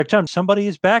Time. Somebody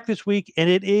is back this week, and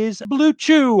it is Blue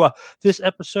Chew. This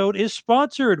episode is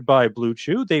sponsored by Blue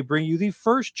Chew. They bring you the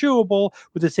first chewable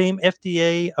with the same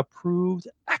FDA-approved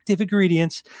active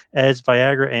ingredients as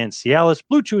Viagra and Cialis.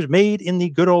 Blue Chew is made in the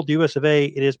good old US of A.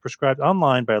 It is prescribed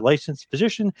online by a licensed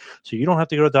physician, so you don't have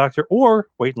to go to a doctor or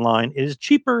wait in line. It is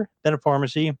cheaper than a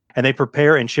pharmacy, and they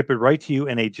prepare and ship it right to you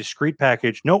in a discreet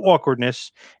package. No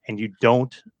awkwardness, and you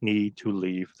don't need to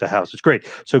leave the house. It's great.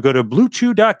 So go to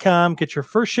bluechew.com, get your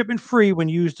first shipment free when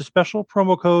you use the special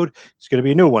promo code. It's going to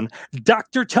be a new one,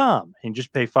 Dr. Tom, and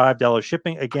just pay $5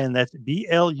 shipping. Again, that's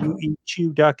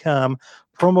BLUEchew.com,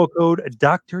 promo code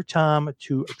Dr. Tom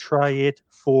to try it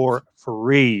for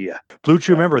free. Blue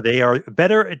Chew, remember, they are a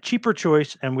better, a cheaper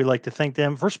choice, and we like to thank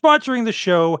them for sponsoring the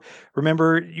show.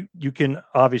 Remember, you can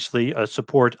obviously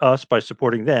support us by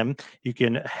supporting them. You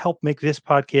can help make this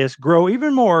podcast grow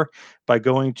even more by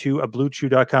going to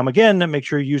bluechew.com. Again, make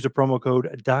sure you use the promo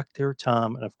code Dr.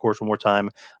 Tom. And of course, one more time,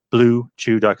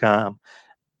 bluechew.com.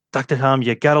 Dr. Tom,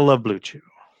 you got to love Blue Chew.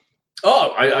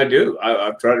 Oh, I do.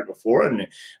 I've tried it before, and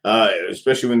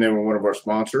especially when they were one of our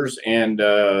sponsors, and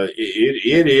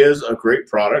it is a great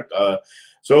product.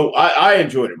 So I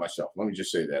enjoyed it myself. Let me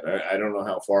just say that. I don't know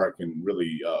how far I can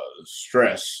really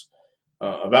stress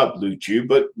about Blue Chew,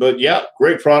 but yeah,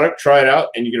 great product. Try it out,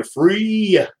 and you get a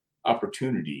free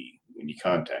opportunity when you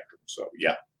contact them. So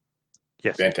yeah,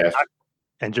 yes, fantastic.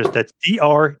 And just that's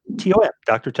DRTOM,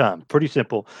 Dr. Tom. Pretty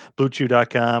simple.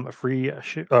 BlueChew.com, a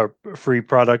free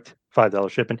product, $5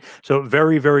 shipping. So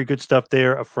very, very good stuff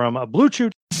there from Blue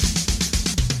Chew.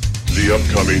 The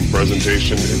upcoming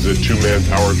presentation is a two-man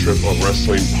power trip of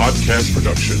wrestling podcast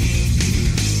production.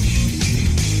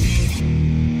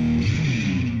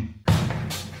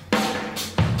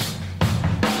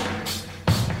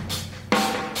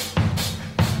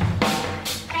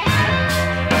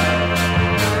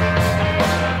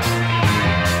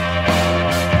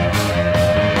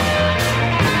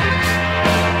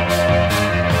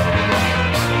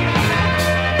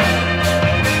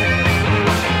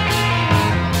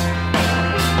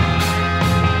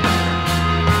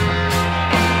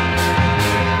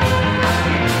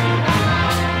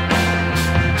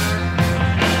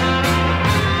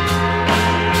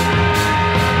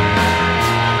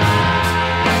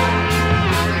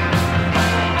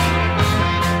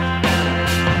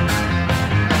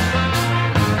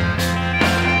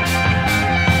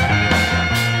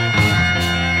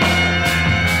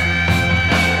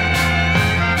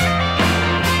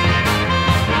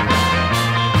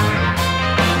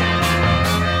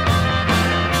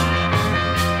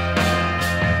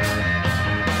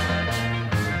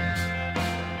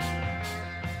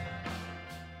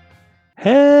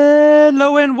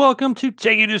 Hello and welcome to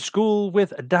Take You to School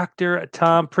with Dr.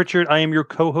 Tom Pritchard. I am your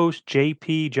co-host,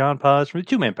 JP John Paz from the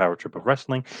Two-Man Power Trip of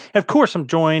Wrestling. And of course, I'm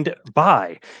joined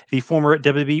by the former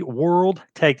WWE World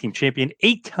Tag Team Champion,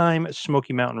 8-time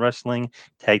Smoky Mountain Wrestling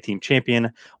Tag Team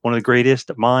Champion, one of the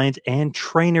greatest minds and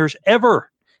trainers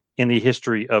ever in the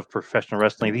history of professional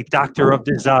wrestling, the Doctor of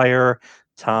Desire,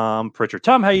 Tom Pritchard.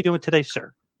 Tom, how are you doing today,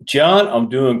 sir? John, I'm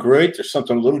doing great. There's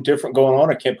something a little different going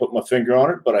on. I can't put my finger on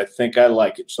it, but I think I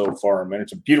like it so far. Man,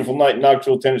 it's a beautiful night in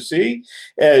Knoxville, Tennessee,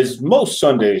 as most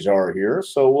Sundays are here.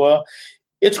 So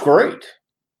it's great.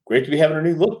 Great to be having a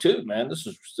new look too, man. This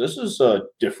is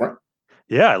different.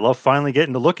 Yeah, I love finally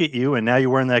getting to look at you, and now you're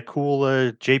wearing that cool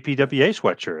JPWA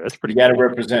sweatshirt. That's pretty. You got to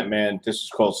represent, man. This is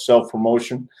called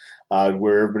self-promotion. I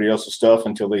wear everybody else's stuff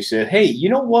until they said, "Hey, you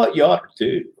know what? You ought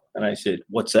to do." And I said,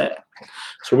 "What's that?"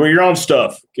 So wear your own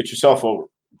stuff. Get yourself over,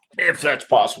 if that's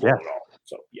possible at all.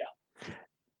 So, yeah.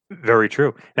 Very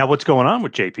true. Now, what's going on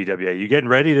with JPWA? You getting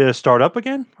ready to start up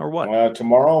again or what?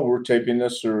 Tomorrow we're taping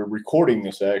this or recording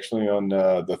this actually on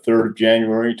the 3rd of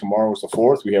January. Tomorrow is the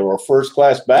 4th. We have our first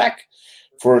class back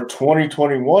for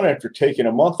 2021 after taking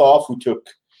a month off. We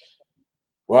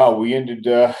ended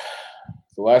the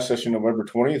last session November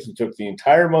 20th and took the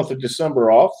entire month of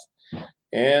December off.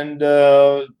 And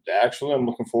actually, I'm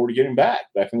looking forward to getting back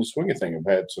in the swing of things.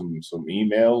 I've had some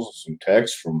emails, some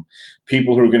texts from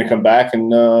people who are going to come back and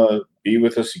be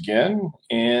with us again,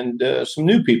 and some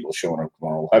new people showing up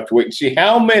tomorrow. We'll have to wait and see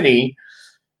how many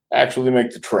actually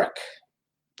make the trek.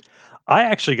 I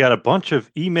actually got a bunch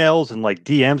of emails and like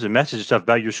DMs and messages stuff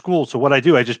about your school. So what I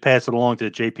do, I just pass it along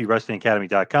to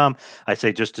jpwrestlingacademy.com. I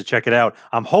say just to check it out.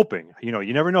 I'm hoping, you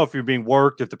never know if you're being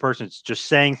worked, if the person's just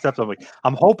saying stuff. So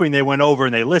I'm hoping they went over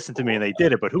and they listened to me and they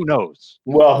did it, but who knows?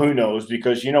 Well, who knows?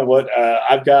 Because you know what?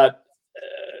 I've got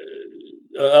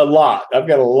a lot. I've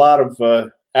got a lot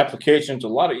of applications, a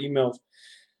lot of emails,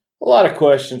 a lot of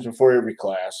questions before every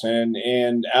class.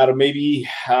 And out of maybe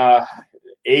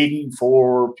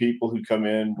 84 people who come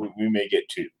in, we may get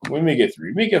 2. We may get 3.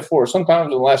 We may get 4.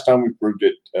 Sometimes the last time we proved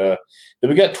it, that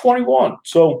we got 21.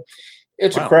 So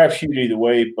it's a crapshoot either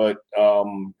way, but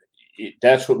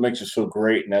that's what makes it so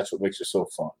great, and that's what makes it so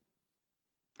fun.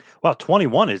 Wow,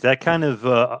 21, is that kind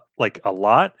of like a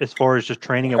lot as far as just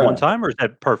training at one time, or is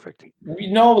that perfect?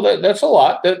 No, that's a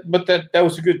lot. But that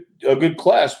was a good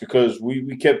class because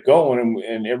we kept going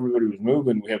and everybody was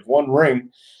moving. We have one ring,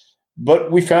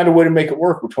 but we found a way to make it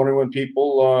work with 21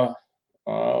 people.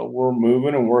 We're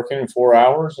moving and working in 4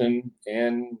 hours,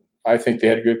 and I think they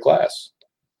had a good class.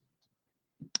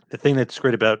 The thing that's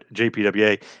great about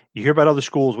JPWA, you hear about other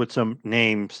schools with some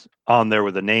names on there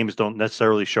where the names don't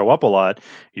necessarily show up a lot.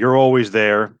 You're always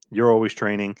there. You're always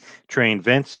training. Train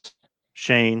Vince,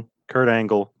 Shane, Kurt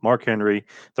Angle, Mark Henry,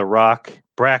 The Rock,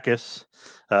 Brackus.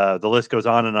 The list goes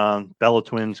on and on. Bella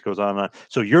Twins goes on and on.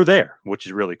 So you're there, which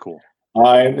is really cool.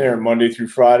 I am there Monday through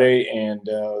Friday, and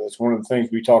that's one of the things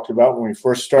we talked about when we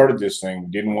first started this thing.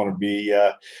 We didn't want to be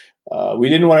we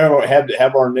didn't want to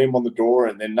have our name on the door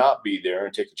and then not be there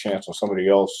and take a chance on somebody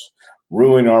else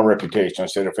ruin our reputation. I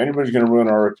said, if anybody's going to ruin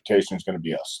our reputation, it's going to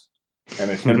be us, and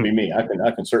it's going to be me. I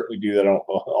can certainly do that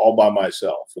all by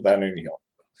myself without any help.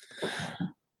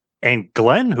 And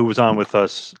Glenn, who was on with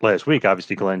us last week,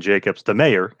 obviously Glenn Jacobs, the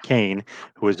mayor, Kane,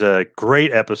 who was a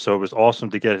great episode. It was awesome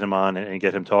to get him on and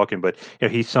get him talking. But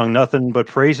he sung nothing but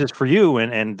praises for you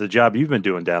and the job you've been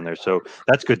doing down there. So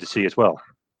that's good to see as well.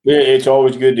 It's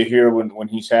always good to hear when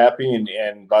he's happy.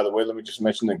 And by the way, let me just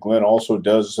mention that Glenn also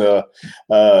does,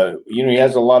 he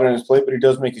has a lot on his plate, but he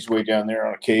does make his way down there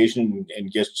on occasion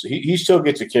and he still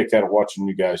gets a kick out of watching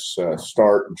you guys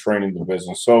start and training the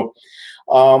business. So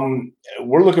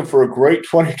we're looking for a great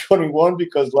 2021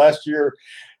 because last year,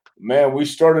 man, we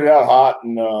started out hot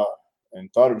and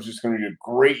thought it was just going to be a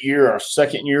great year, our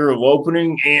second year of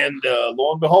opening. And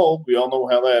lo and behold, we all know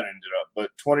how that ended up. But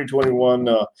 2021,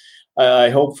 I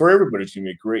hope for everybody it's going to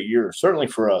be a great year. Certainly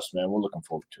for us, man. We're looking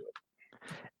forward to it.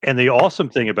 And the awesome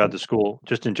thing about the school,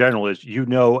 just in general, is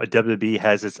WWE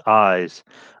has its eyes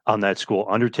on that school.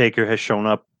 Undertaker has shown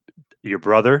up. Your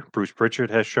brother, Bruce Pritchard,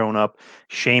 has shown up.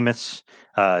 Sheamus,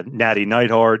 Natty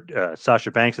Neidhart, Sasha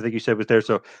Banks, I think you said was there.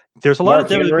 So there's a lot of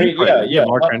WWE presence. Yeah,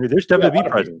 Mark Henry. There's WWE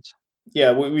presence.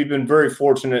 Yeah, we've been very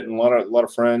fortunate, and a lot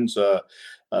of friends,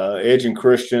 Edge and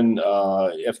Christian,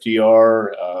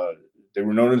 FTR. They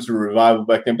were known as the Revival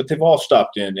back then, but they've all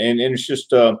stopped in, and it's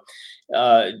just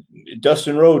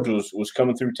Dustin Rhodes was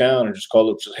coming through town and just called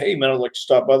up and said, "Hey man, I'd like to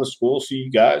stop by the school, see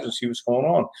you guys, and see what's going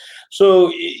on."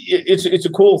 So it's a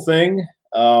cool thing,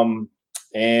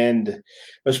 and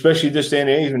especially this day and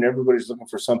age when everybody's looking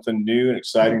for something new and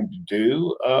exciting to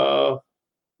do.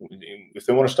 If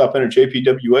they want to stop in at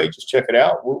JPWA, just check it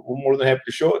out. We're more than happy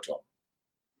to show it to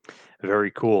them.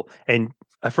 Very cool. And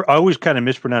I always kind of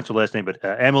mispronounce her last name, but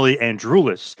Emily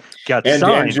Androulis got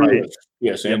signed.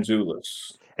 Yes, yep.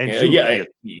 Androulis.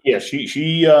 Yeah.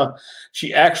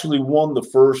 She actually won the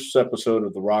first episode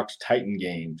of The Rock's Titan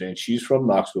Games, and she's from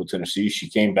Knoxville, Tennessee. She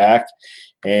came back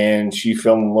and she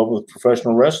fell in love with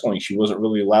professional wrestling. She wasn't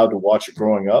really allowed to watch it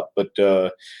growing up, but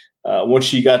once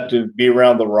she got to be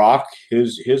around The Rock,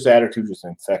 his attitude was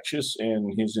infectious,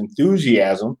 and his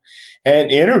enthusiasm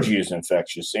and energy is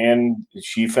infectious. And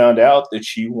she found out that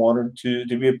she wanted to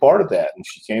be a part of that, and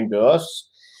she came to us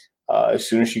as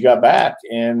soon as she got back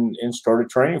and started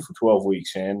training for 12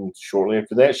 weeks. And shortly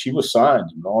after that, she was signed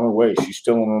and on her way. She's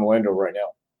still in Orlando right now.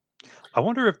 I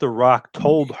wonder if The Rock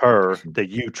told her that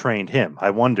you trained him. I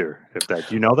wonder if that.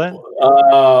 Do you know that?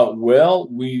 Well,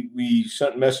 we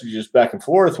sent messages back and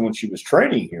forth when she was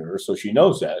training here, so she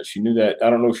knows that. She knew that. I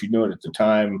don't know if she knew it at the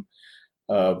time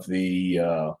of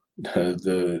the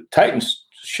Titans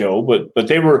show, but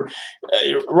they were.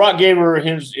 Rock gave her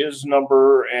his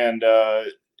number and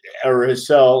or his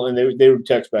cell, and they would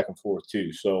text back and forth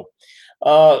too. So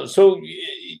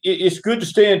it's good to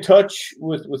stay in touch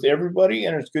with everybody,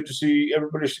 and it's good to see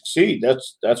everybody succeed.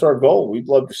 That's our goal. We'd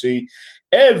love to see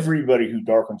everybody who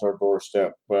darkens our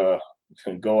doorstep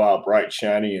go out bright,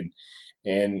 shiny,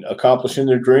 and accomplishing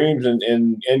their dreams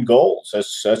and goals.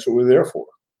 That's what we're there for.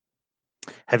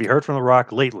 Have you heard from The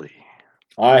Rock lately?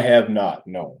 I have not.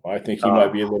 No, I think he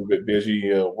might be a little bit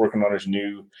busy working on his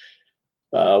new.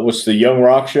 What's the Young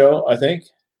Rock show? I think.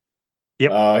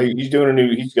 Yep. He's doing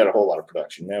he's got a whole lot of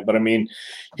production, man. But I mean,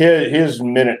 his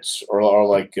minutes are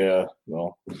like,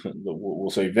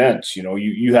 we'll say Vince. You know,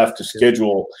 you have to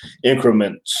schedule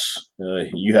increments.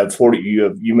 You have 40.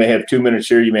 You may have 2 minutes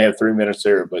here. You may have 3 minutes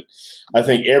there. But I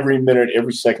think every minute,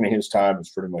 every second of his time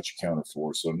is pretty much accounted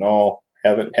for. So no,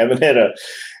 haven't had a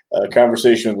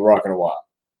conversation with The Rock in a while.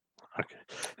 Okay.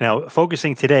 Now,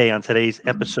 focusing today on today's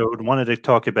episode, wanted to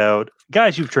talk about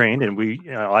guys you've trained, and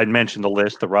I mentioned the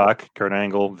list: The Rock, Kurt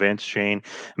Angle, Vince, Shane.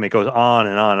 I mean, it goes on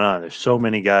and on and on. There's so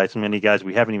many guys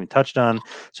we haven't even touched on,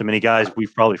 so many guys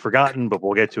we've probably forgotten, but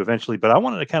we'll get to eventually. But I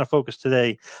wanted to kind of focus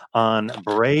today on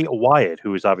Bray Wyatt,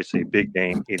 who is obviously a big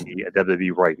name in the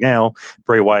WWE right now.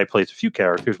 Bray Wyatt plays a few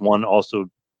characters. One also.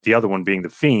 The other one being The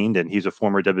Fiend, and he's a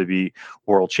former WWE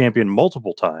World Champion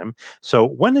multiple time. So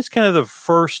when is kind of the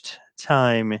first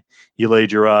time you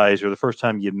laid your eyes or the first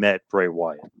time you met Bray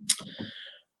Wyatt?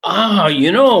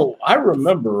 I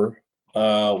remember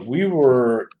we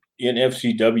were in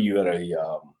FCW at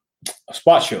a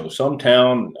spot show, some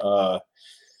town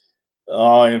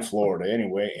in Florida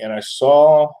anyway, and I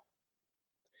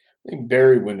think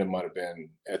Barry Windham might have been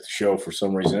at the show for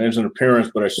some reason. There's an appearance,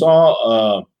 but I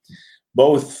saw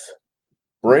both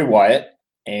Bray Wyatt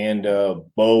and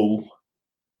Bo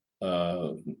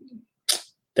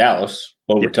Dallas,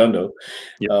 Bo Rotundo.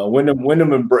 Yep.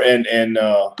 Wyndham and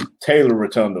Taylor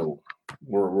Rotundo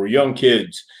were young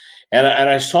kids, and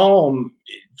I saw them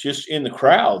just in the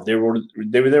crowd. They were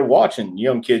there watching.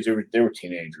 Young kids. They were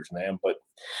teenagers, man, but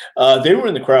they were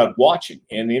in the crowd watching,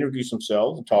 and they introduced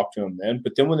themselves and talked to them then.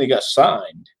 But then when they got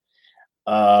signed,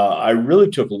 I really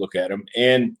took a look at them.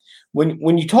 And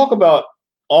when you talk about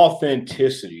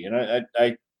authenticity, and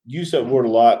I use that word a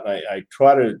lot, and I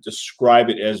try to describe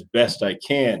it as best I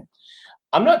can.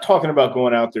 I'm not talking about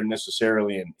going out there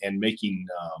necessarily and making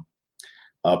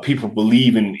people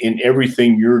believe in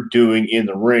everything you're doing in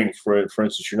the ring. For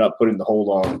instance, you're not putting the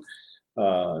hold on.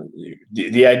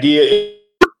 The idea is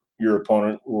your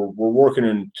opponent. We're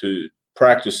working to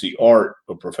practice the art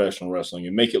of professional wrestling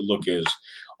and make it look as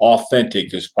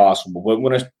authentic as possible. But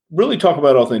when I really talk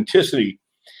about authenticity,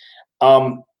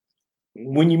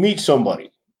 when you meet somebody,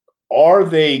 are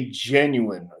they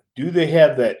genuine? Do they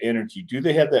have that energy? Do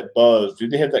they have that buzz? Do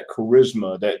they have that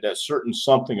charisma, that certain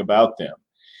something about them?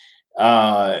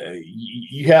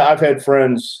 I've had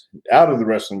friends out of the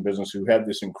wrestling business who have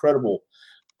this incredible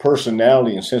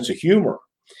personality and sense of humor.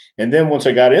 And then once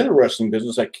I got into the wrestling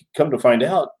business, I come to find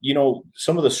out,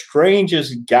 some of the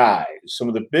strangest guys, some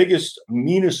of the biggest,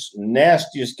 meanest,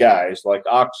 nastiest guys, like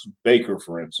Ox Baker,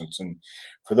 for instance. And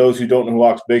for those who don't know who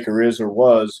Ox Baker is or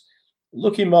was,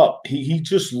 look him up. He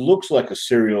just looks like a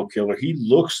serial killer. He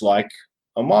looks like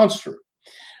a monster.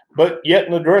 But yet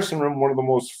in the dressing room, one of the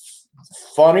most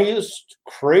funniest,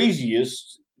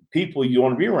 craziest people you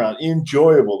want to be around,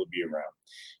 enjoyable to be around.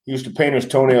 He used to paint his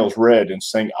toenails red and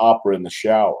sing opera in the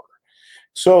shower.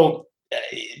 So,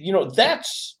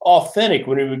 that's authentic.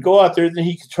 When he would go out there, then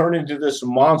he could turn into this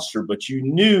monster. But you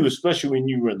knew, especially when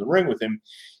you were in the ring with him,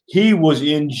 he was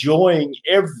enjoying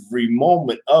every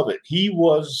moment of it. He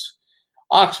was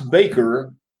Ox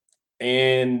Baker,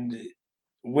 and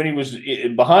when he was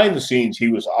behind the scenes, he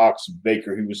was Ox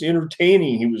Baker. He was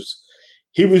entertaining.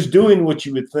 He was doing what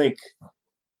you would think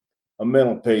a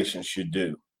mental patient should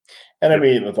do. And I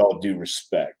mean, with all due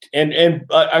respect. And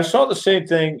I saw the same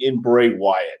thing in Bray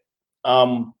Wyatt.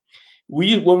 When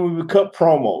we would cut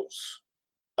promos,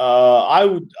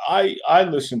 I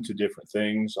listened to different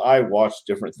things. I watched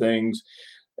different things.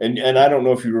 And I don't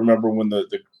know if you remember when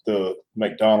the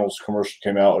McDonald's commercial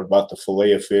came out about the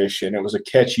fillet of fish, and it was a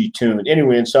catchy tune.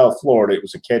 Anyway, in South Florida, it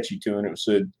was a catchy tune. It was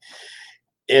and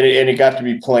it got to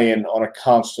be playing on a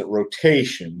constant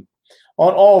rotation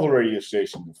on all the radio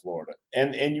stations in Florida.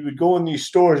 And you would go in these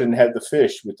stores and have the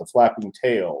fish with the flapping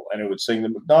tail, and it would sing the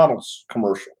McDonald's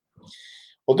commercial.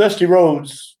 Well, Dusty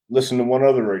Rhodes listened to one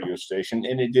other radio station,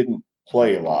 and it didn't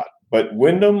play a lot. But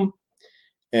Wyndham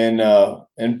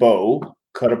and Bo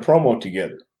cut a promo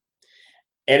together.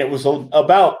 And it was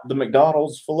about the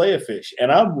McDonald's fillet of fish.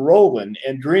 And I'm rolling,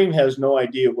 and Dream has no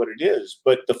idea what it is.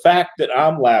 But the fact that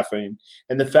I'm laughing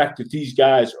and the fact that these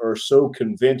guys are so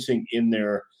convincing in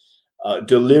their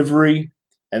delivery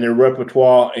and their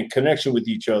repertoire and connection with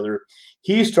each other,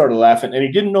 he started laughing, and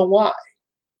he didn't know why.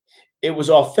 It was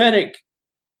authentic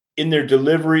in their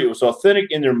delivery. It was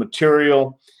authentic in their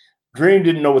material. Dream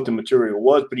didn't know what the material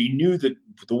was, but he knew that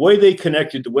the way they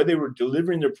connected, the way they were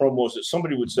delivering their promos, that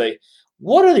somebody would say,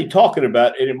 what are they talking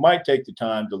about? And it might take the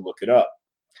time to look it up.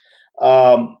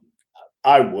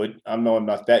 I would. I know I'm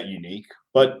not that unique,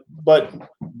 but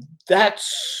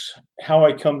that's how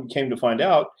I came to find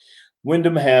out.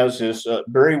 Wyndham has this,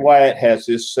 Bray Wyatt has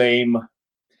this same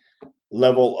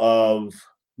level of,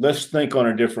 let's think on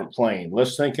a different plane.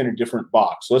 Let's think in a different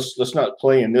box. Let's not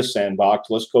play in this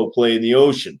sandbox. Let's go play in the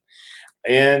ocean.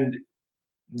 And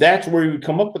that's where you would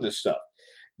come up with this stuff.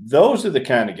 Those are the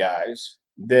kind of guys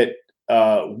that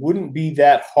wouldn't be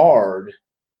that hard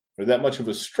or that much of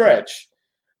a stretch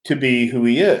to be who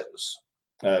he is.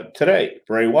 today,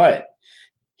 Bray Wyatt.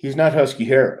 He's not Husky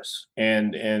Harris.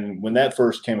 And when that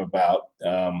first came about,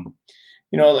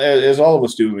 as all of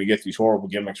us do when we get these horrible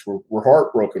gimmicks, we're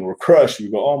heartbroken, we're crushed.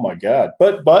 We go, oh my God.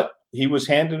 But he was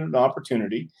handed an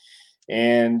opportunity.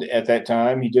 And at that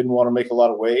time, he didn't want to make a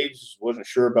lot of waves, wasn't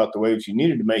sure about the waves he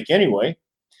needed to make anyway.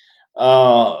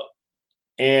 And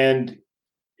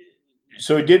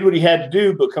so he did what he had to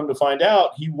do, but come to find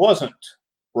out, he wasn't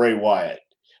Bray Wyatt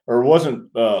or wasn't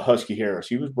Husky Harris.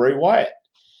 He was Bray Wyatt.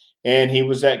 And he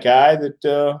was that guy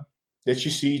that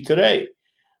you see today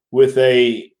with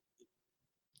an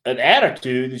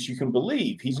attitude that you can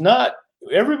believe. He's not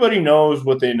 – everybody knows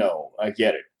what they know. I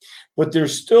get it. But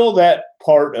there's still that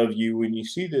part of you when you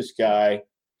see this guy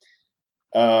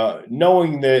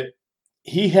knowing that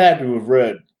he had to have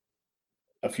read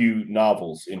a few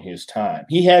novels in his time.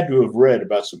 He had to have read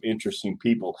about some interesting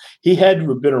people. He had to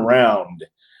have been around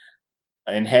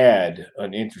and had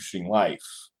an interesting life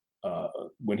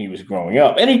when he was growing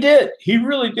up. And he did. He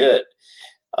really did.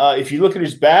 If you look at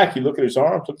his back, you look at his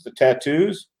arms, look at the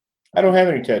tattoos. I don't have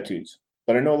any tattoos,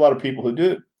 but I know a lot of people who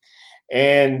do.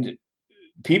 And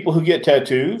people who get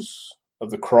tattoos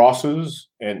of the crosses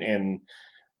and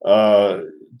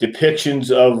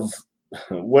depictions of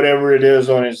whatever it is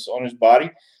on his body,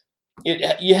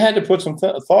 you had to put some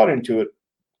thought into it,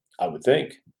 I would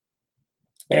think.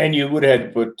 And you would have to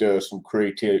put some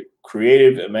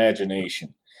creative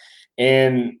imagination.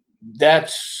 And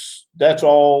that's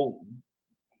all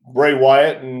Bray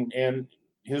Wyatt and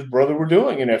his brother were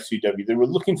doing in FCW. They were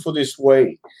looking for this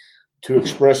way to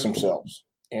express themselves.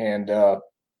 And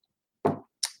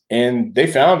they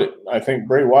found it. I think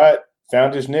Bray Wyatt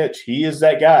found his niche. He is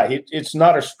that guy. It's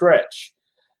not a stretch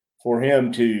for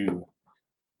him to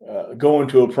go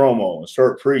into a promo and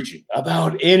start preaching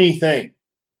about anything.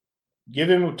 Give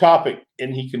him a topic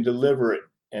and he can deliver it.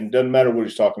 And it doesn't matter what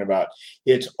he's talking about.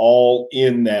 It's all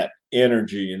in that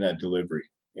energy and that delivery.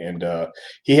 And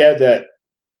he had that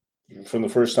from the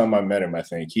first time I met him, I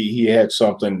think. He had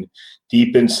something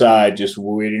deep inside just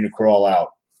waiting to crawl out.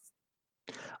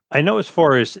 I know as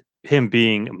far as him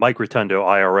being Mike Rotundo,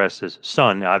 IRS's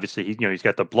son, obviously he's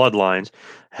got the bloodlines.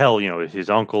 Hell, his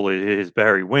uncle is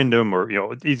Barry Windham,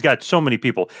 or he's got so many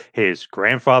people. His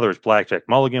grandfather is Blackjack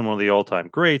Mulligan, one of the all-time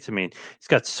greats. I mean, he's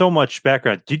got so much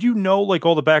background. Did you know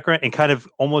all the background and kind of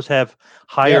almost have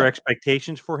higher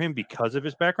expectations for him because of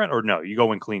his background, or no? You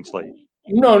go in clean slate.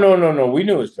 No. We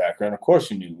knew his background. Of course,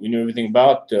 we knew. We knew everything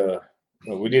about.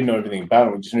 We didn't know everything about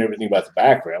him. We just knew everything about the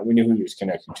background. We knew who he was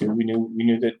connected to. We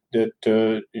knew that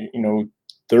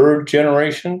third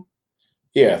generation.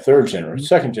 Yeah, third generation,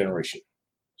 second generation,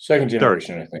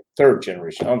 I think. Third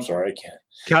generation. I'm sorry, I can't.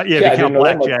 If you count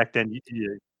Blackjack, then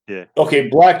yeah. Okay,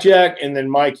 Blackjack, and then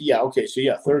Mike. Yeah, okay, so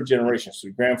third generation.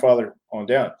 So grandfather on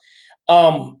down.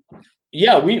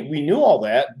 We knew all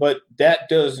that, but that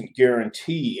doesn't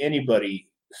guarantee anybody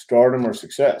stardom or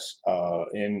success.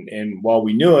 And while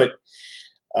we knew it,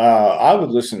 I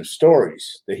would listen to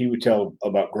stories that he would tell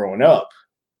about growing up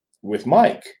with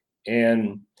Mike.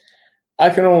 And I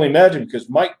can only imagine, because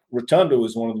Mike Rotundo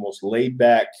is one of the most laid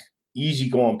back,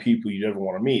 easygoing people you'd ever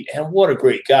want to meet. And what a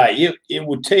great guy. It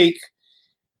would take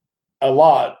a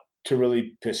lot to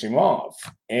really piss him off.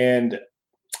 And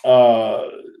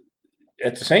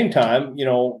at the same time,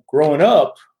 growing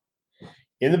up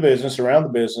in the business, around the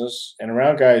business, and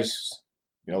around guys,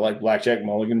 like Blackjack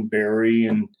Mulligan, Barry,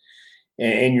 and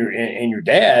your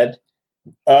dad,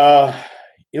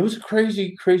 it was a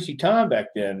crazy, crazy time back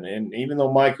then. And even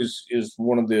though Mike is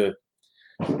one of the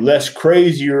less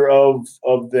crazier of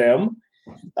them,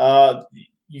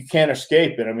 you can't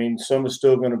escape it. I mean, some is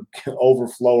still going to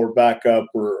overflow or back up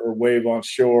or wave on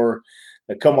shore,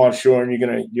 come on shore, and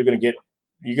you're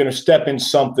going to step in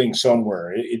something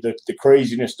somewhere. The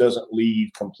craziness doesn't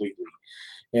leave completely.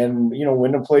 And,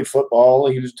 Wyndham played football.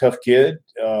 He was a tough kid.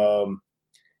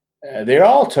 They're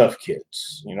all tough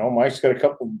kids. Mike's got a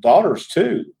couple of daughters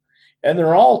too, and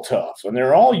they're all tough, and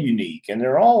they're all unique, and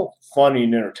they're all funny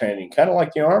and entertaining, kind of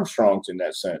like the Armstrongs in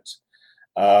that sense.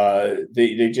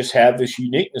 They just have this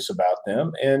uniqueness about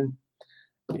them.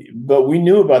 But we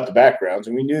knew about the backgrounds,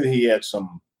 and we knew that he had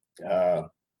some, a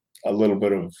little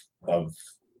bit of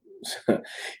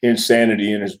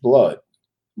insanity in his blood,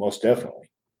 most definitely.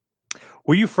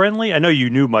 Were you friendly? I know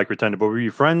you knew Mike Rotundo, but were you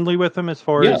friendly with him as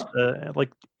far as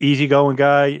easygoing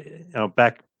guy,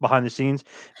 back behind the scenes,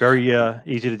 very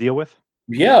easy to deal with?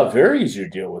 Yeah, very easy to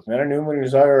deal with, man. I knew him when he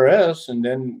was IRS, and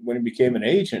then when he became an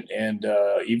agent, and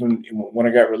even when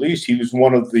I got released, he was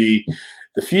one of the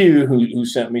few who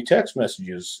sent me text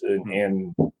messages,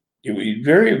 and he was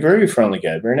very, very friendly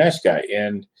guy, very nice guy,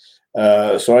 and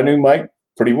so I knew Mike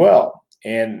pretty well.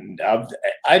 And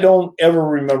I don't ever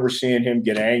remember seeing him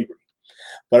get angry.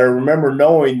 But I remember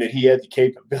knowing that he had the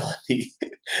capability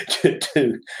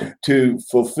to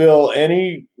fulfill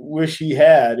any wish he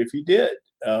had if he did.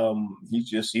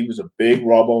 He was a big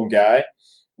raw bone guy.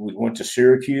 We went to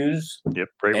Syracuse. Yep,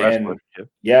 great wrestler. Yep.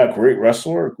 Yeah, great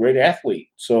wrestler, great athlete.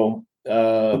 So,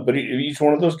 but he's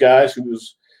one of those guys who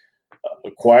was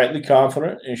quietly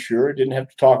confident and sure. Didn't have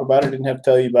to talk about it. Didn't have to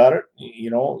tell you about it.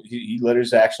 He let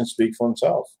his actions speak for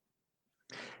himself.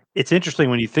 It's interesting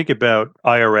when you think about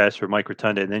IRS or Mike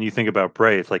Rotunda, and then you think about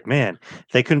Bray. It's like, man,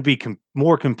 they couldn't be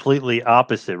more completely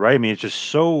opposite, right? I mean, it's just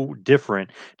so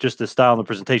different, just the style and the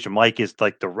presentation. Mike is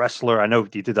like the wrestler. I know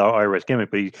he did the IRS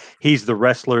gimmick, but he's the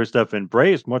wrestler and stuff, and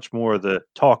Bray is much more the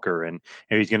talker, and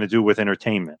he's going to do with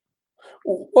entertainment.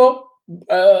 Well,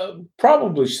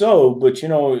 probably so, but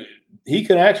he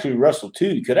could actually wrestle too.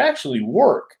 He could actually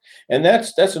work, and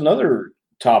that's another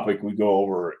topic we go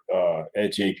over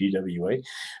at JPWA.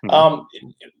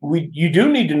 You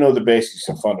do need to know the basics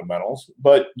and fundamentals,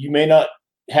 but you may not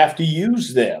have to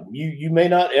use them. You may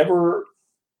not ever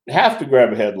have to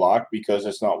grab a headlock because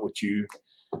that's not what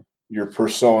your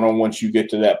persona once you get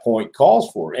to that point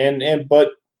calls for.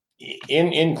 But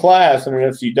in class in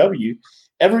an FCW,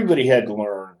 everybody had to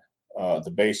learn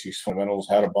the basics, fundamentals,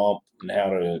 how to bump and how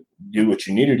to do what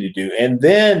you needed to do. And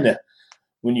then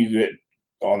when you get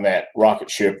on that rocket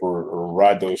ship or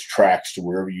ride those tracks to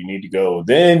wherever you need to go,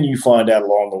 then you find out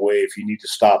along the way if you need to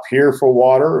stop here for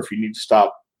water, or if you need to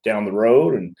stop down the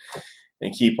road and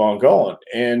keep on going.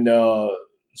 And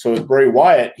so with Bray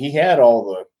Wyatt, he had all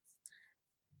the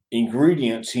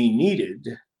ingredients he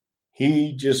needed.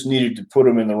 He just needed to put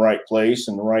them in the right place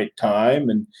and the right time,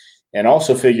 and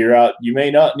also figure out you may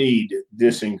not need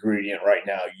this ingredient right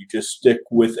now. You just stick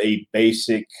with a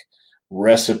basic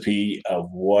recipe of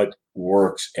what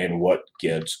works and what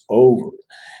gets over.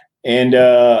 And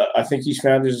I think he's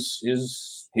found his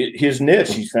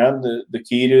niche. He's found the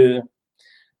key to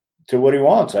what he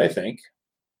wants, I think.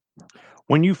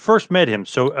 When you first met him,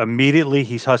 so immediately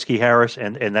he's Husky Harris,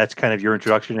 and that's kind of your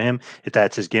introduction to him, if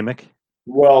that's his gimmick?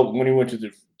 Well, when he went to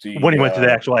the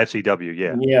actual FCW,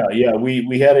 yeah.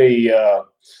 We had a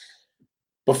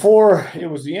before it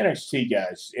was the NXT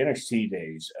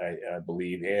days, I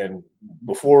believe, and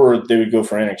before they would go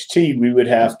for NXT, we would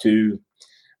have to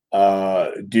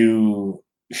do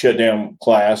shutdown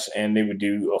class, and they would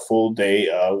do a full day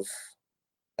of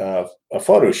a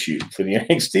photo shoot for the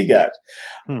NXT guys.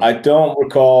 I don't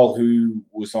recall who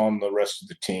was on the rest of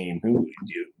the team.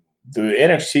 The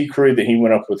NXT crew that he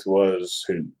went up with was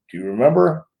who? Do you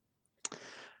remember?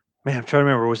 Man, I'm trying to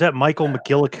remember. Was that Michael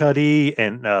McGillicuddy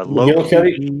and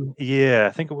Loki? Yeah, I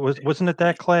think it was. Wasn't it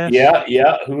that class?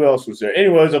 Yeah. Who else was there?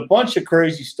 Anyway, there's a bunch of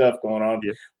crazy stuff going on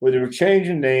where they were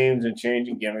changing names and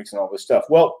changing gimmicks and all this stuff.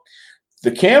 Well,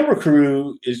 the camera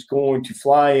crew is going to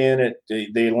fly in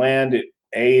they land at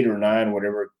 8 or 9,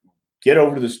 whatever, get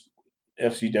over to this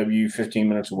FCW 15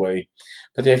 minutes away,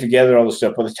 but they have to gather all this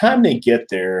stuff. By the time they get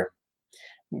there,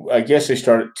 I guess they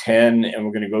start at 10 and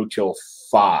we're going to go till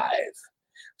 5.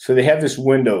 So they have this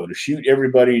window to shoot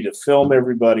everybody, to film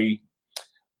everybody,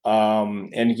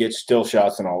 and to get still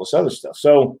shots and all this other stuff.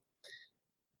 So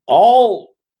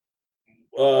all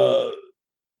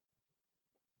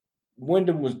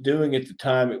Wyndham was doing at the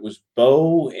time, it was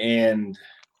Bo and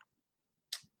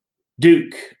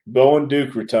Duke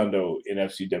Rotundo in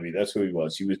FCW. That's who he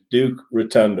was. He was Duke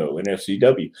Rotundo in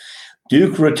FCW.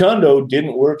 Duke Rotundo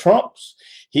didn't wear trunks.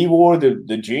 He wore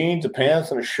the jeans, the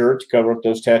pants, and a shirt to cover up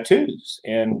those tattoos.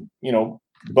 And,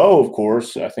 Bo, of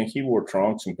course, I think he wore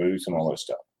trunks and boots and all that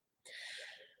stuff.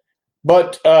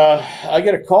 But I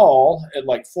get a call at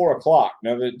like 4 o'clock.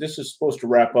 Now, this is supposed to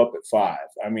wrap up at 5.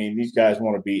 I mean, these guys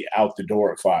want to be out the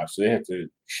door at 5, so they have to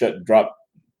shut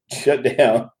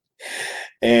down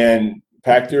and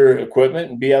pack their equipment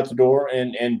and be out the door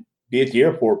and be at the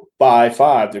airport by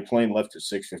 5. Their plane left at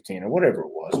 6:15 or whatever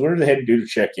it was. Whatever they had to do to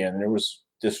check in,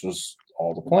 this was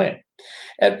all the plan.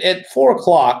 At 4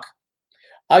 o'clock,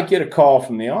 I get a call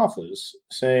from the office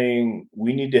saying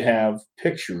we need to have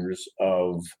pictures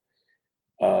of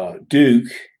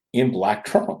Duke in black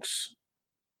trunks.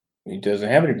 He doesn't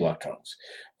have any black trunks.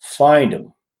 Find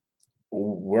him.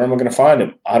 Where am I going to find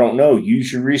him? I don't know.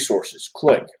 Use your resources.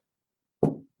 Click.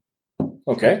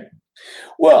 Okay.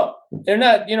 Well, they're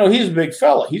not, he's a big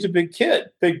fella. He's a big kid,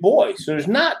 big boy. So there's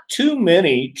not too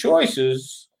many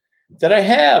choices that I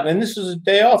have. And this is a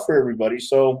day off for everybody.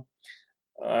 So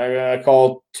I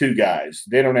call 2 guys.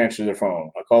 They don't answer their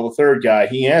phone. I call the 3rd guy.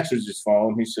 He answers his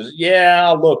phone. He says, yeah,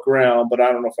 I'll look around, but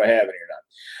I don't know if I have any or not.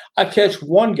 I catch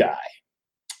one guy.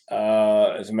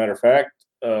 As a matter of fact,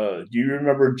 do you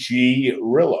remember G.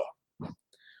 Rilla?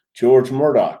 George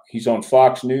Murdoch. He's on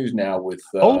Fox News now with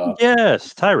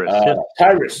yes, Tyrus. Yes.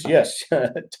 Tyrus, yes.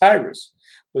 Tyrus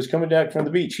was coming down from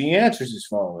the beach. He answers his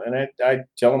phone, and I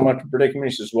tell him what the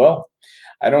predicament. He says, well,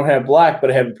 I don't have black, but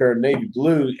I have a pair of navy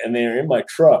blue, and they're in my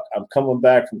truck. I'm coming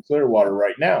back from Clearwater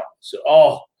right now.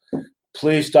 So,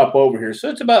 please stop over here. So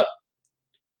it's about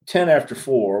 10 after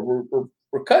 4.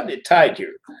 We're cutting it tight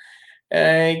here.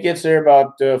 And he gets there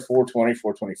about 4:20,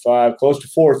 4:25, close to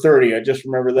 4:30. I just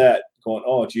remember that going,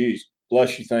 oh, geez,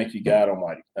 bless you. Thank you, God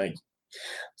Almighty. Thank you.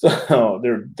 So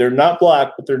they're not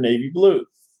black, but they're navy blue.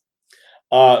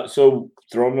 So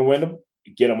throw them in the window,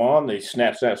 get them on. They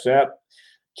snap, snap, snap.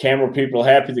 Camera people are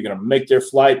happy. They're going to make their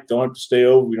flight. Don't have to stay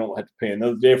over. We don't have to pay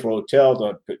another day for a hotel.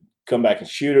 Don't have to come back and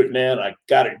shoot it. Man, I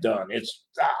got it done. It's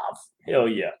hell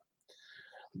yeah.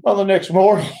 Well, the next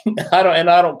morning, I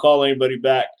don't call anybody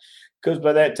back because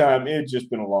by that time it had just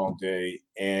been a long day,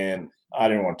 and I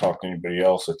didn't want to talk to anybody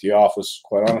else at the office.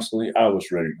 Quite honestly, I was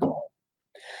ready to go home.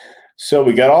 So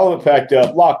we got all of it packed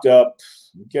up, locked up.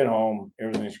 Get home.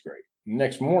 Everything's great.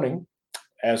 Next morning,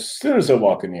 as soon as I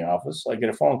walk in the office, I get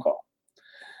a phone call.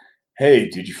 Hey,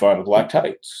 did you find the black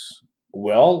tights?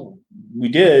 Well, we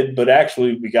did, but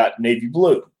actually we got navy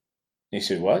blue. And he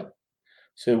said, what? I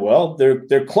said, well,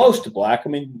 they're close to black. I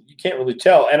mean, you can't really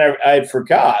tell. And I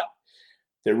forgot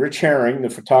that Rich Herring, the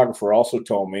photographer, also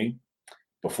told me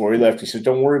before he left, he said,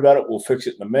 don't worry about it. We'll fix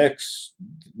it in the mix.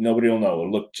 Nobody will know.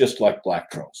 It'll look just like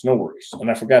black drones. No worries. And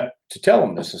I forgot to tell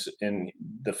him this. And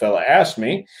the fella asked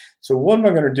me, so what am I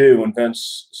going to do when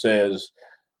Vince says,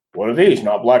 what are these?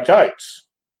 Not black tights.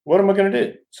 What am I going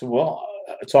to do? So, well,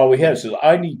 that's all we had. He says,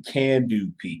 I need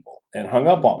can-do people, and hung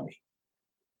up on me.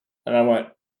 And I went,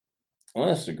 well,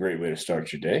 that's a great way to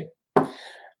start your day.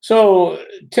 So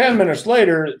 10 minutes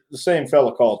later, the same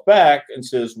fella calls back and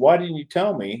says, why didn't you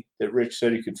tell me that Rich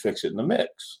said he could fix it in the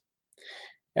mix?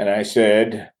 And I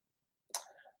said,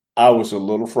 I was a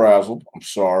little frazzled. I'm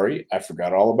sorry. I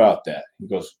forgot all about that. He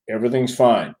goes, everything's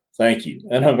fine. Thank you.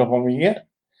 And hung up on me again.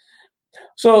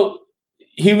 So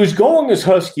he was going as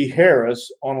Husky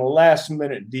Harris on a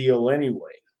last-minute deal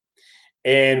anyway.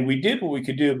 And we did what we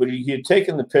could do, but he had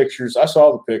taken the pictures. I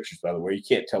saw the pictures, by the way. You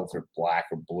can't tell if they're black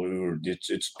or blue or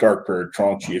it's dark pair of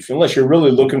trunks. Unless you're really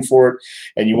looking for it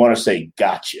and you want to say,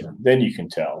 gotcha, then you can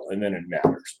tell, and then it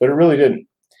matters. But it really didn't.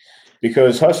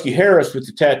 Because Husky Harris, with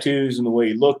the tattoos and the way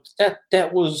he looked,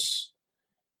 that was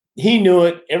 – he knew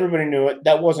it. Everybody knew it.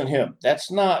 That wasn't him.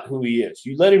 That's not who he is.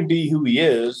 You let him be who he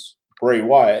is, Bray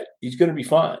Wyatt, he's going to be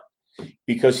fine.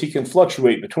 Because he can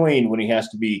fluctuate between when he has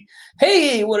to be,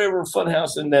 hey, whatever,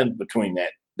 funhouse, and then between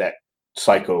that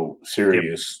psycho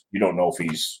serious, you don't know if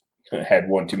he's had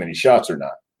one too many shots or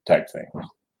not type thing.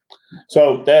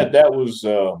 So that was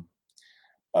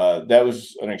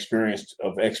an experience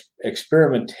of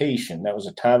experimentation. That was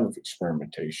a time of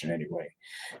experimentation anyway,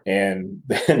 and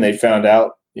then they found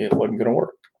out it wasn't going to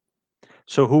work.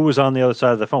 So who was on the other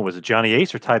side of the phone? Was it Johnny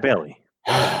Ace or Ty Bailey?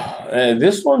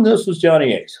 This was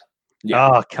Johnny Ace.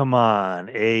 Yeah. Oh, come on,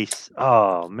 Ace.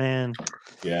 Oh, man.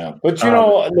 Yeah. But,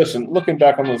 listen, looking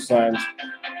back on those times,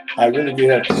 I really do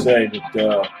have to say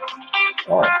that,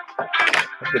 I've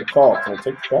got a call. Can I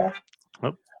take the call?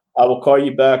 Nope. I will call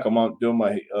you back. I'm on doing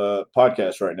my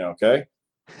podcast right now, okay?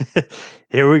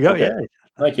 Here we go. Okay. Yeah.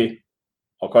 Thank you.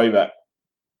 I'll call you back.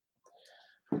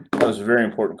 That was a very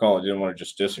important call. I didn't want to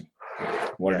just diss him.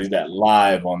 I want to do that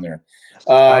live on there.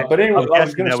 But anyway,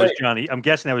 I'm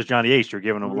guessing that was Johnny Ace. You're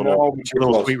giving him a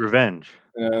little sweet revenge.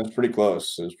 It's pretty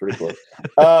close. It was pretty close.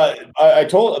 But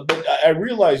I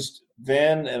realized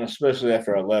then, and especially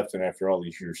after I left and after all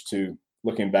these years too,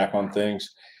 looking back on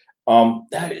things,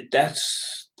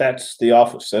 that's the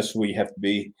office. That's where you have to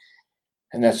be,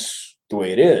 and that's the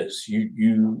way it is.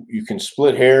 You can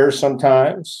split hairs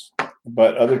sometimes,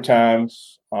 but other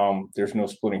times there's no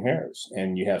splitting hairs,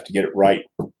 and you have to get it right,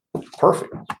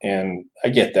 perfect. And I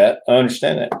get that. I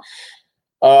understand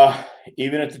that.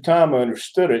 Even at the time, I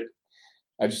understood it.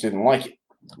 I just didn't like it.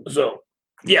 So,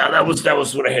 yeah, that was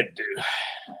what I had to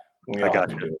do. I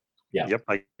got you. Yeah. Yep,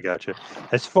 I got you.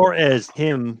 As far as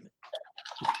him,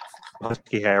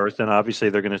 Husky Harris, then obviously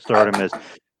they're going to start him as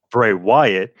Bray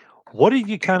Wyatt. What did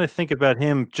you kind of think about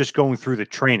him just going through the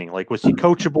training? Like, was he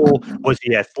coachable? Was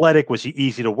he athletic? Was he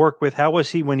easy to work with? How was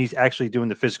he when he's actually doing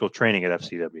the physical training at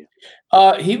FCW?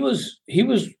 He was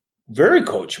very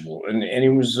coachable, and he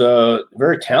was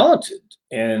very talented.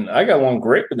 And I got along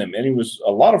great with him. And he was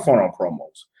a lot of fun on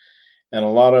promos, and a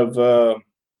lot of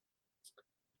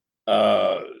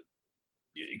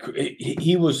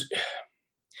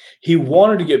he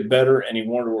wanted to get better, and he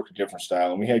wanted to work a different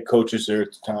style. And we had coaches there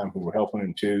at the time who were helping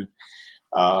him to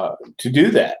do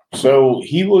that. So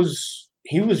he was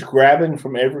grabbing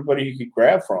from everybody he could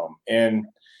grab from, and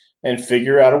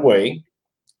figure out a way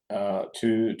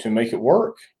to make it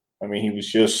work. I mean,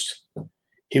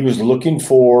 he was looking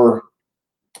for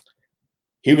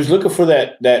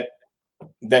that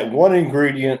one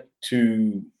ingredient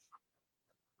to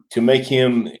make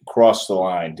him cross the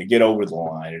line, to get over the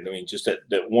line. And I mean, just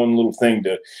that one little thing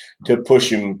to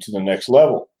push him to the next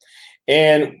level.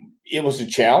 And it was a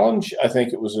challenge. I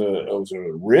think it was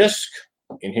a risk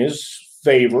in his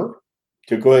favor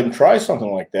to go ahead and try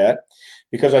something like that,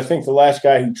 because I think the last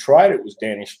guy who tried it was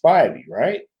Danny Spivey,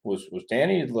 right? Was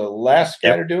Danny the last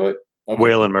guy to do it? Okay.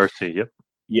 Waylon Mercy, yep.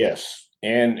 Yes.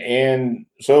 And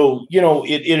so,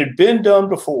 it had been done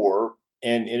before,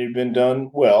 and it had been done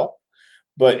well,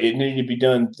 but it needed to be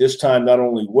done this time not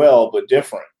only well, but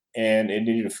different. And it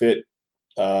needed to fit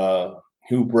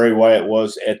who Bray Wyatt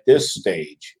was at this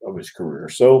stage of his career.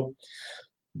 So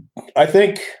I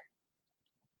think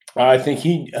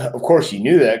he, of course, he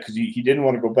knew that, because he didn't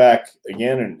want to go back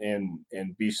again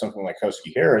and be something like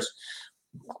Husky Harris.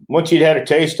 Once he'd had a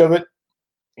taste of it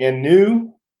and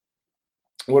knew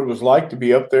what it was like to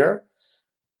be up there,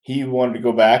 he wanted to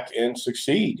go back and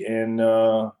succeed. And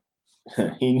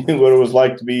he knew what it was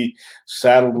like to be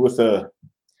saddled with a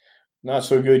not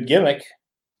so good gimmick,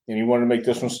 and he wanted to make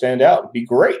this one stand out and be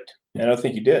great. And I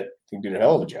think he did. I think he did a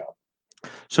hell of a job.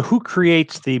 So who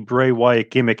creates the Bray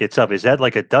Wyatt gimmick itself? Is that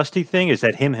like a Dusty thing? Is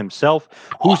that him himself?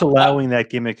 Who's allowing that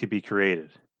gimmick to be created?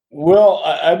 Well,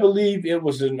 I believe it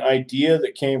was an idea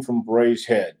that came from Bray's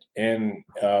head. And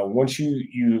once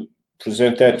you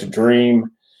present that to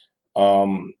Dream,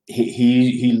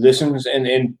 he listens,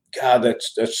 and God,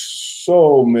 that's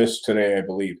so missed today, I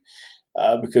believe,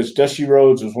 because Dusty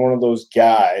Rhodes was one of those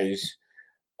guys.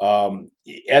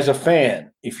 As a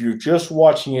fan, if you're just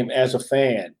watching him as a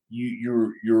fan,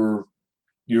 you're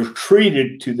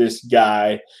treated to this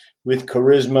guy with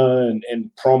charisma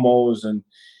and promos and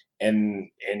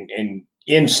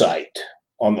insight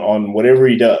on whatever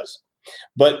he does.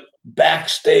 But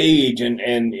backstage and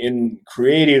in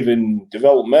creative and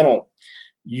developmental,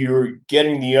 you're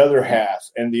getting the other half,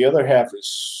 and the other half is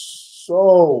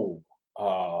so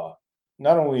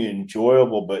not only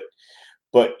enjoyable, but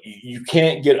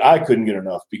I couldn't get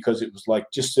enough, because it was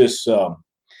like just this,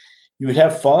 you would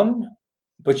have fun,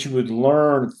 but you would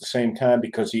learn at the same time,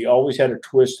 because he always had a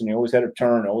twist, and he always had a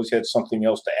turn, always had something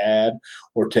else to add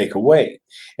or take away.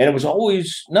 And it was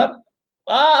always not,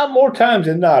 more times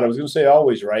than not, I was going to say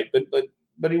always right,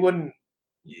 but he wouldn't,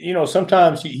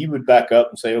 sometimes he would back up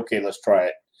and say, okay, let's try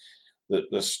it.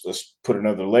 Let's put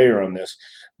another layer on this.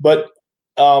 But,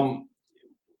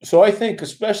 so I think,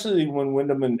 especially when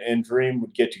Wyndham and Dream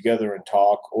would get together and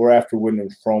talk, or after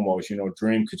Wyndham's promos,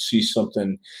 Dream could see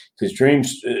something, because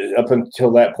Dream's up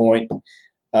until that point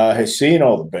has seen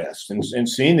all the best and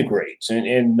seen the greats,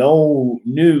 and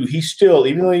knew he still,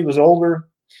 even though he was older,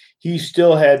 he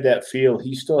still had that feel,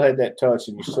 he still had that touch,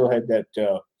 and he still had that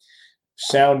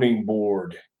sounding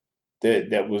board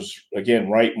that was, again,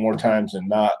 right more times than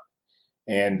not.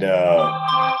 And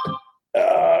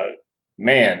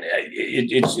man,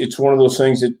 it's one of those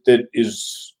things that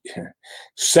is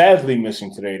sadly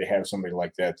missing today, to have somebody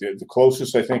like that. The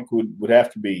closest, I think, would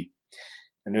have to be,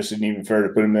 and this isn't even fair to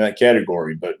put him in that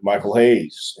category, but Michael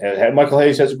Hayes. Michael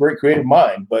Hayes has a great creative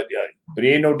mind, but he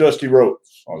ain't no Dusty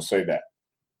Rhodes. I'll say that.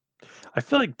 I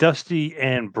feel like Dusty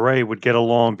and Bray would get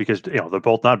along, because they're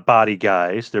both not body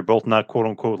guys. They're both not, quote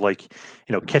unquote, like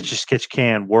catch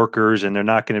can workers, and they're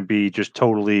not going to be just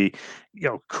totally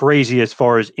crazy as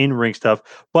far as in-ring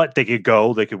stuff. But they could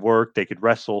go, they could work, they could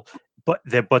wrestle. But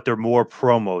they're more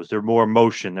promos. They're more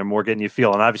emotion. They're more getting you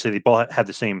feel. And obviously, they both have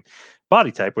the same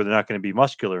body type, where they're not going to be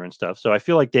muscular and stuff. So I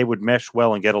feel like they would mesh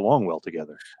well and get along well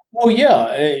together. Well,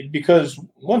 yeah, because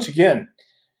once again,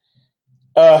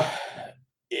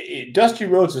 Dusty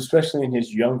Rhodes, especially in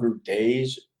his younger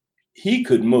days, he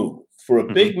could move. For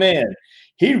a big man,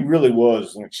 he really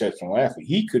was an exceptional athlete.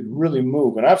 He could really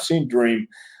move. And I've seen Dream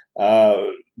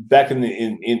back in the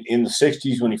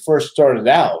 60s when he first started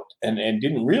out, and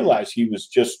didn't realize he was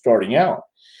just starting out.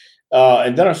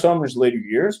 And then I saw him in his later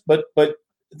years. But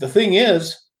the thing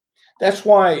is, that's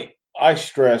why I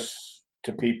stress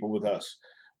to people with us,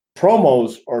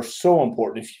 promos are so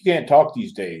important. If you can't talk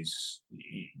these days,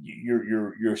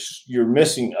 you're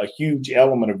missing a huge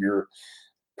element of your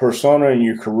persona and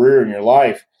your career and your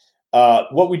life.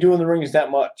 What we do in the ring is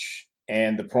that much,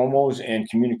 and the promos and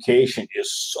communication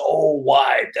is so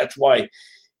wide. That's why,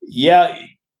 yeah,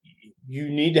 you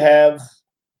need to have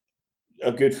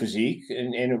a good physique,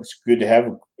 and it was good to have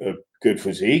a good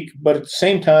physique, but at the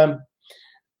same time,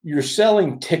 you're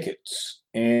selling tickets,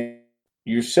 and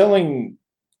you're selling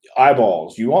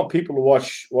eyeballs. You want people to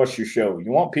watch your show.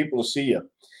 You want people to see you.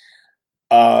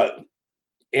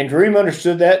 And Dream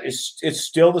understood that. It's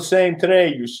still the same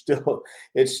today.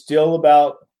 It's still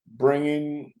about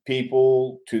bringing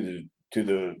people to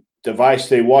the device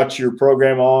they watch your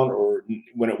program on, or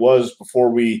when it was before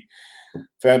we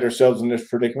found ourselves in this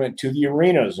predicament, to the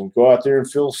arenas and go out there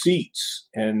and fill seats.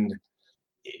 And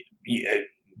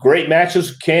great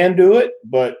matches can do it,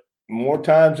 but more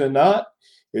times than not,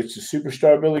 it's the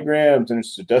superstar Billy Grahams and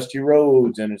it's the Dusty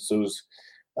Rhodes and it's those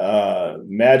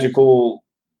magical,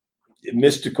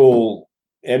 mystical,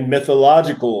 and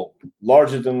mythological,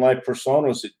 larger-than-life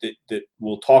personas that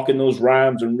will talk in those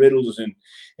rhymes and riddles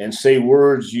and say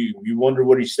words you wonder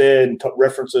what he said and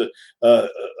reference a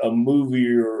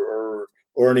movie or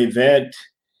an event,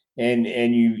 and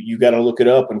you got to look it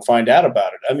up and find out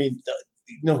about it. I mean,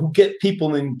 who get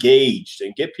people engaged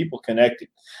and get people connected.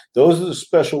 Those are the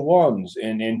special ones,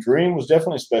 and Dream was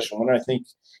definitely a special one. I think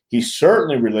he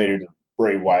certainly related to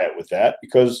Bray Wyatt with that,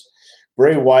 because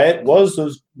Bray Wyatt was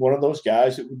one of those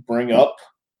guys that would bring up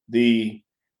the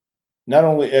not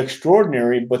only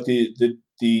extraordinary, but the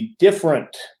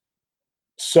different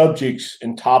subjects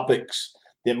and topics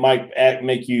that might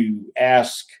make you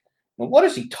ask, what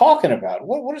is he talking about?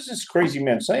 What is this crazy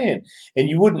man saying? And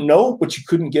you wouldn't know, but you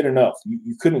couldn't get enough.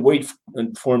 You couldn't wait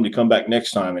for him to come back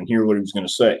next time and hear what he was going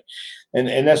to say.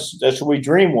 And that's the way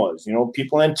Dream was.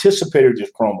 People anticipated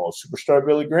his promos. Superstar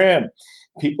Billy Graham.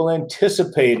 People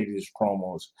anticipated his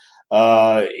promos.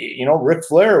 Ric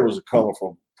Flair was a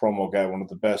colorful promo guy, one of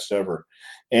the best ever.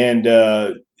 And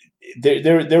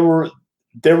there were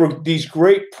these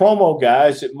great promo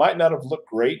guys that might not have looked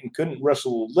great and couldn't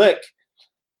wrestle a lick,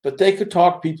 but they could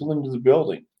talk people into the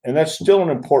building. And that's still an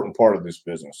important part of this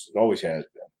business. It always has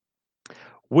been.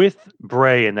 With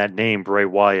Bray and that name, Bray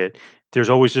Wyatt, there's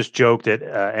always this joke that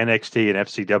NXT and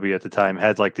FCW at the time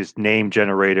had like this name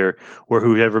generator where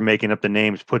whoever making up the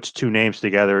names puts two names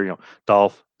together,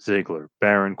 Dolph Ziggler,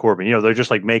 Baron Corbin. They're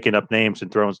just like making up names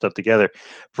and throwing stuff together.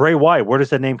 Bray Wyatt, where does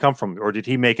that name come from? Or did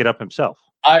he make it up himself?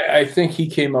 I think he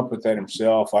came up with that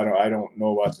himself. I don't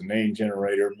know about the name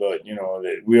generator, but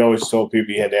we always told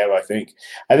people you had to have, I think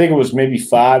it was maybe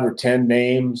 5 or 10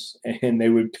 names, and they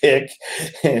would pick,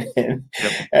 and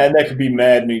that could be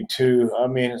maddening too. I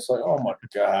mean, it's like, oh my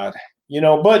God,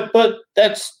 but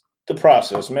that's the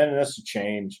process, man, and that's the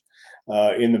change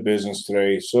in the business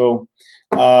today. So,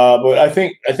 but I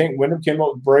think Wyndham came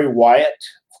up with Bray Wyatt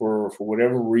for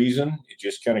whatever reason. It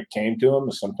just kind of came to him,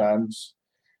 and sometimes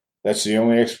that's the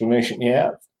only explanation you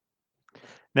have.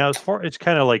 Now, as far as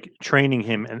kind of like training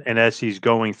him and as he's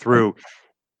going through,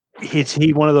 is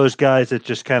he one of those guys that's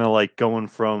just kind of like going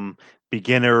from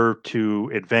beginner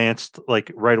to advanced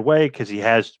like right away because he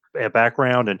has a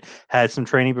background and had some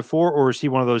training before, or is he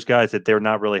one of those guys that they're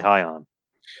not really high on?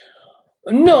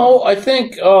 No, I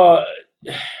think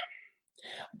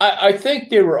I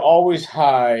think they were always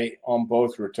high on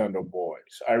both Rotundo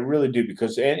boys. I really do,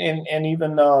 because and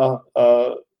even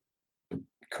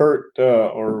Kurt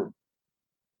or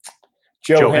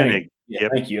Joe Hennig. Yeah,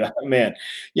 yep. Thank you, man.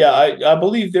 Yeah, I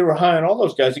believe they were high on all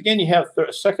those guys. Again, you have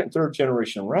second, third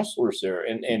generation wrestlers there,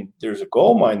 and there's a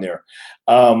gold mine there.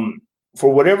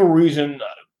 For whatever reason,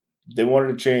 they wanted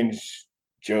to change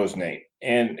Joe's name,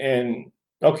 and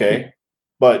okay,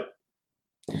 but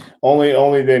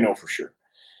only they know for sure.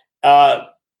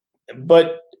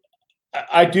 But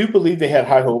I do believe they had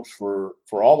high hopes for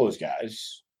all those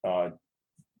guys.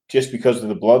 Just because of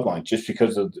the bloodline, just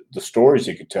because of the stories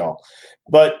they could tell.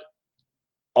 But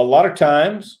a lot of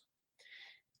times,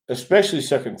 especially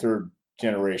second, third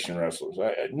generation wrestlers,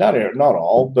 not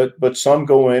all, but some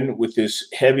go in with this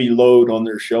heavy load on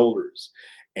their shoulders.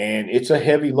 And it's a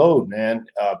heavy load, man,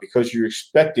 because you're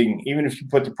expecting, even if you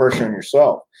put the pressure on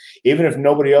yourself, even if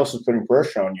nobody else is putting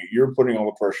pressure on you, you're putting all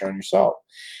the pressure on yourself.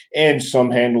 And some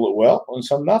handle it well and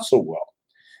some not so well.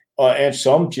 And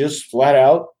some just flat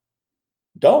out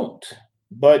don't.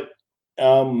 But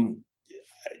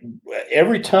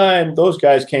every time those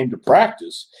guys came to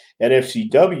practice at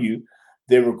FCW,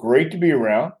 they were great to be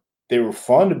around. They were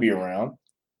fun to be around.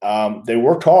 They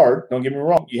worked hard. Don't get me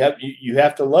wrong. You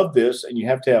have to love this and you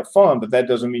have to have fun, but that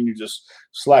doesn't mean you're just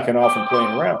slacking off and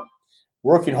playing around.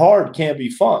 Working hard can be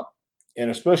fun, and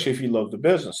especially if you love the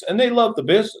business. And they love the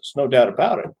business, no doubt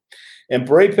about it. And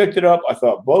Bray picked it up. I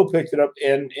thought Bo picked it up,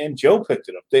 and Joe picked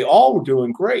it up. They all were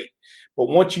doing great. But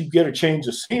once you get a change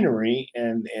of scenery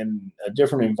and a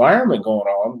different environment going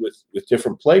on with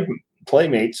different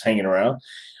playmates hanging around,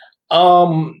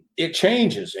 it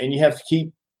changes, and you have to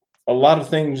keep a lot of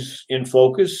things in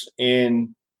focus.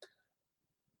 And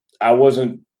I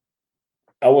wasn't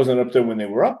I wasn't up there when they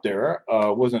were up there.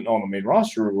 Wasn't on the main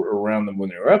roster or around them when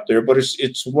they were up there. But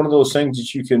it's one of those things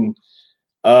that you can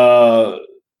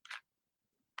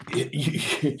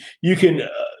you can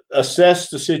assess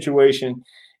the situation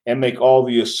and make all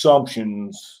the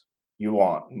assumptions you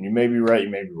want. And you may be right, you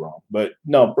may be wrong. But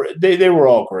no, they were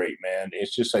all great, man.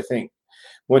 It's just, I think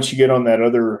once you get on that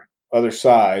other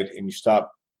side and you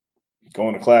stop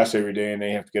going to class every day and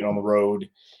they have to get on the road,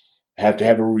 have to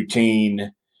have a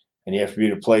routine, and you have to be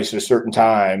at a place at a certain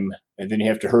time, and then you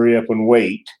have to hurry up and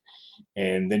wait,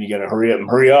 and then you got to hurry up and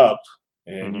hurry up,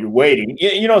 and you're waiting.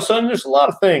 So there's a lot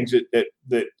of things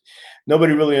that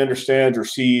nobody really understands or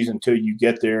sees until you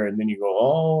get there, and then you go,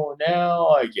 oh, now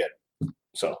I get it.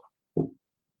 So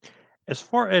as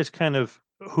far as kind of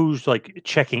who's like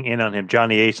checking in on him,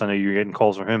 Johnny Ace, I know you're getting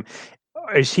calls from him.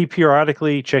 Is he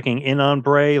periodically checking in on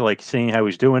Bray, like seeing how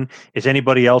he's doing? Is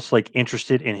anybody else like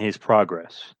interested in his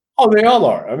progress? Oh, they all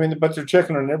are. I mean, but they're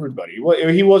checking on everybody.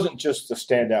 He wasn't just the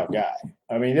standout guy.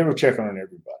 I mean, they were checking on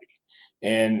everybody.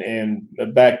 And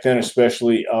back then,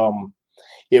 especially,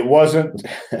 it wasn't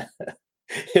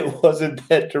it wasn't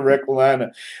that direct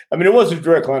line. I mean, it was a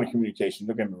direct line of communication.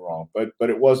 Don't get me wrong, but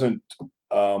it wasn't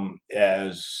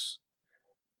as.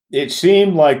 It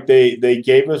seemed like they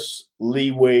gave us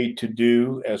leeway to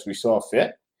do as we saw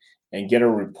fit and get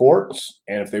our reports.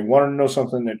 And if they wanted to know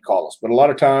something, they'd call us. But a lot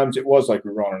of times it was like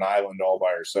we were on an island all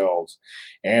by ourselves.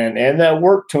 And that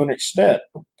worked to an extent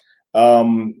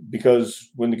because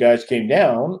when the guys came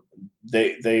down,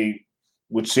 they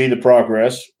would see the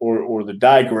progress or the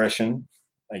digression,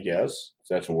 I guess, if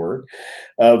that's a word,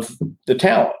 of the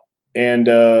talent. And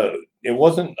it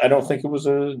wasn't, I don't think it was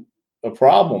a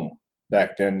problem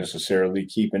back then necessarily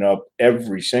keeping up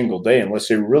every single day unless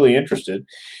they were really interested.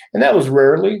 And that was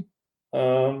rarely.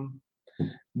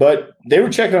 But they were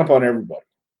checking up on everybody.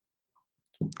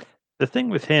 The thing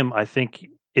with him, I think,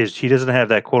 is he doesn't have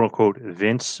that quote unquote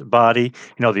Vince body,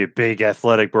 the big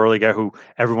athletic burly guy who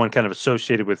everyone kind of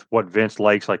associated with what Vince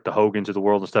likes, like the Hogans of the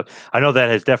world and stuff. I know that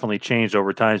has definitely changed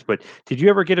over times, but did you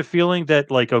ever get a feeling that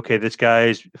like, okay, this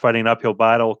guy's fighting an uphill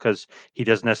battle because he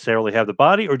doesn't necessarily have the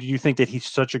body? Or do you think that he's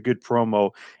such a good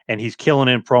promo and he's killing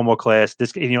in promo class?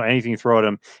 This, anything you throw at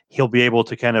him, he'll be able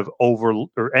to kind of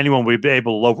or anyone will be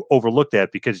able to overlook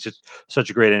that because he's just such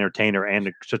a great entertainer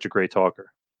and such a great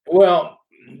talker. Well,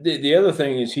 the other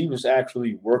thing is he was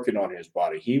actually working on his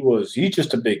body. He's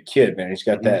just a big kid, man. He's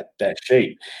got that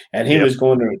shape, and he was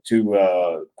going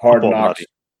to Hard Knocks.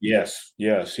 Yes.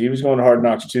 He was going to Hard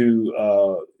Knocks too.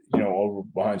 Over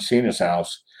behind Cena's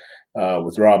house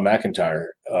with Rob McIntyre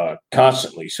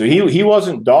constantly. So he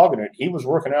wasn't dogging it. He was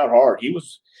working out hard. He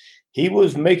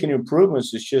was making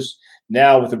improvements. It's just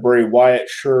now with the Bray Wyatt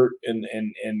shirt and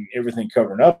everything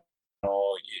covering up,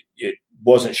 it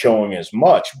wasn't showing as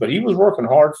much, but he was working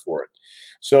hard for it.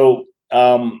 So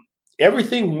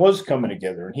everything was coming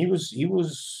together, and he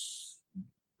was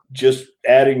just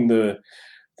adding the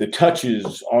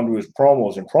touches onto his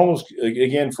promos. And promos,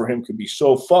 again, for him could be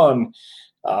so fun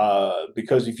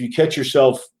because if you catch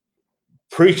yourself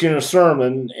preaching a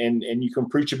sermon and you can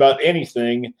preach about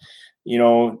anything,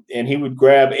 and he would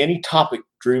grab any topic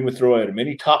Dream would throw at him,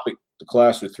 any topic the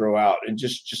class would throw out, and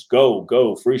just go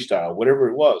freestyle, whatever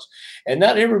it was. And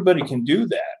not everybody can do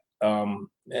that. But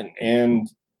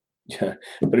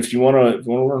if you want to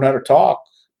learn how to talk,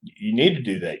 you need to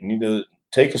do that. You need to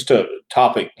take us to a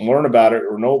topic, learn about it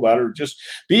or know about it, or just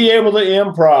be able to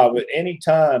improv at any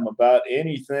time about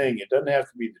anything. It doesn't have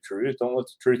to be the truth. Don't let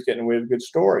the truth get in the way of a good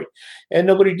story. And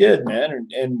nobody did, man.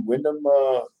 And Wyndham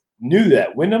knew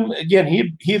that. Wyndham, again,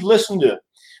 he'd listened to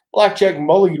Blackjack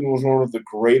Mulligan was one of the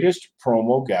greatest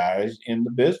promo guys in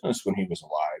the business when he was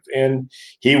alive, and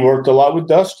he worked a lot with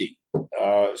Dusty.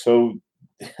 So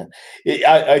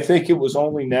I think it was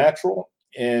only natural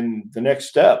and the next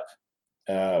step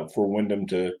for Wyndham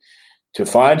to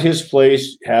find his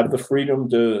place, have the freedom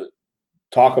to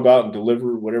talk about and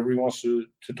deliver whatever he wants to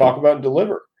talk about and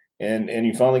deliver, and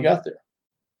he finally got there.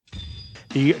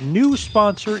 The new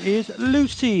sponsor is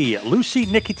Lucy. Lucy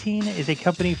Nicotine is a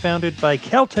company founded by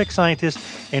Caltech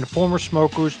scientists and former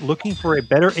smokers looking for a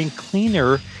better and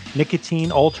cleaner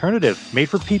nicotine alternative made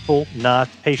for people, not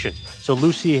patients. So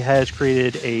Lucy has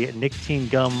created a nicotine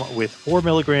gum with 4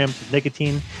 milligrams of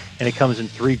nicotine, and it comes in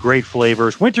 3 great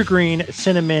flavors: wintergreen,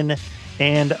 cinnamon,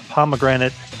 and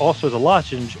pomegranate. Also the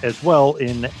lozenge as well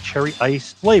in cherry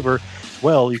ice flavor.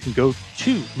 Well, you can go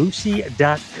to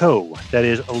lucy.co. That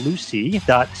is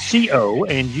lucy.co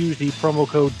and use the promo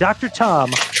code Dr.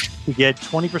 Tom to get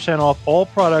 20% off all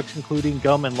products, including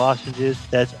gum and lozenges.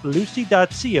 That's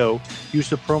Lucy.co. Use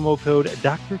the promo code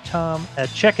Dr. Tom at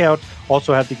checkout.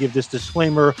 Also have to give this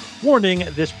disclaimer. Warning,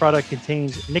 this product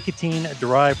contains nicotine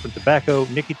derived from tobacco.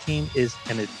 Nicotine is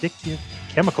an addictive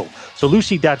chemical. So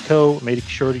Lucy.co, make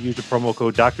sure to use the promo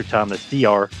code Dr. Tom. That's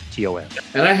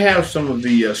DRTOM. And I have some of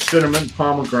the cinnamon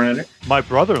pomegranate. My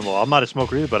brother-in-law, I'm not a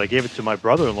smoker either, but I gave it to my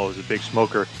brother-in-law who's a big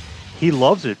smoker. He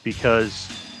loves it because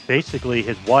basically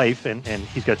his wife and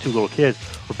he's got 2 little kids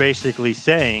were basically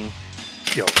saying,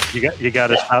 you got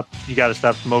to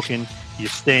stop smoking. You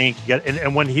stink.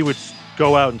 And when he would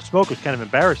go out and smoke, it was kind of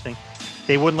embarrassing.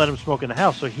 They wouldn't let him smoke in the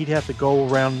house, so he'd have to go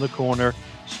around the corner,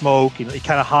 smoke, he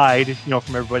kind of hide,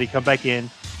 from everybody, come back in,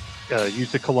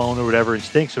 use the cologne or whatever and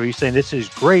stink. So he's saying this is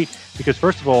great because,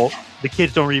 first of all, the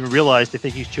kids don't even realize they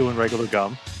think he's chewing regular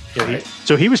gum.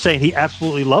 So he was saying he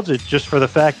absolutely loves it just for the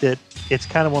fact that it's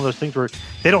kind of one of those things where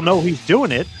they don't know he's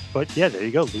doing it, but yeah, there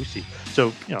you go, Lucy.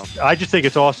 So, I just think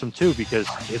it's awesome too because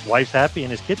his wife's happy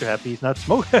and his kids are happy. He's not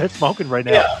smoking right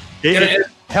now. Yeah. It's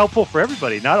helpful for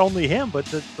everybody, not only him, but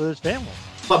for his family.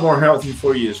 A lot more healthy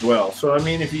for you as well. So, I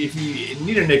mean, if you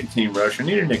need a nicotine rush or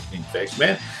need a nicotine fix,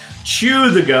 man, chew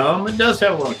the gum. It does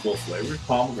have a lot of cool flavors.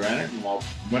 Pomegranate and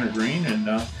wintergreen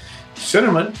and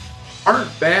cinnamon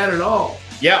aren't bad at all.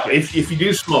 Yeah, if you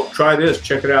do smoke, try this.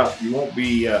 Check it out. You won't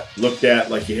be looked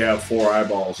at like you have 4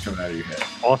 eyeballs coming out of your head.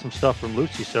 Awesome stuff from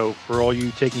Lucy. So for all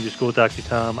you taking to school with Dr.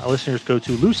 Tom, listeners, go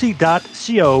to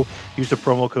Lucy.co. Use the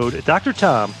promo code Dr.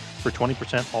 Tom for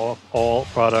 20% off all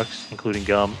products, including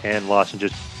gum and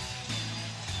lozenges.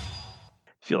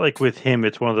 I feel like with him,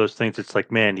 it's one of those things. It's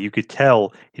like, man, you could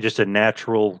tell he's just a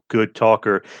natural, good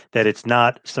talker, that it's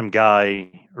not some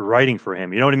guy writing for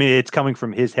him. You know what I mean? It's coming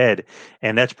from his head.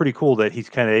 And that's pretty cool that he's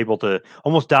kind of able to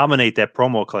almost dominate that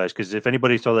promo class. Because if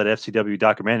anybody saw that FCW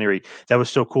documentary, that was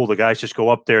so cool. The guys just go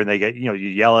up there and they get, you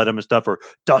yell at him and stuff, or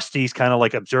Dusty's kind of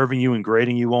like observing you and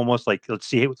grading you almost like, let's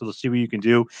see what you can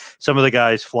do. Some of the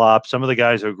guys flop. Some of the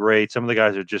guys are great. Some of the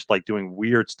guys are just like doing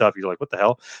weird stuff. You're like, what the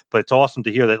hell? But it's awesome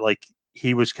to hear that, like,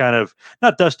 he was kind of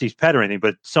not Dusty's pet or anything,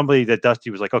 but somebody that Dusty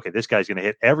was like, okay, this guy's going to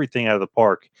hit everything out of the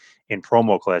park in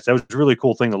promo class. That was a really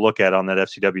cool thing to look at on that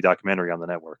FCW documentary on the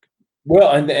network. Well,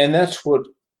 and that's what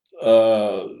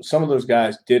some of those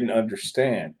guys didn't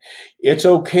understand. It's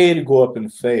okay to go up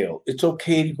and fail. It's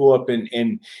okay to go up and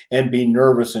be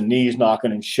nervous and knees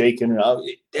knocking and shaking.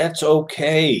 That's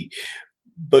okay.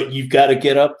 But you've got to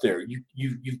get up there.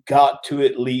 You've got to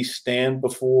at least stand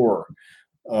before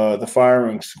the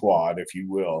firing squad, if you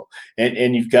will,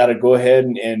 and you've got to go ahead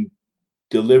and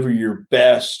deliver your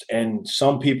best. And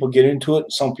some people get into it.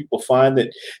 Some people find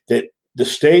that the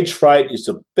stage fright is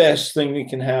the best thing that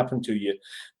can happen to you,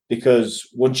 because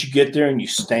once you get there and you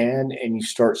stand and you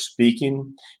start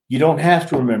speaking, you don't have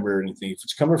to remember anything. If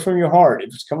it's coming from your heart,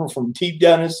 if it's coming from deep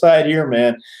down inside here,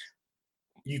 man,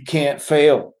 you can't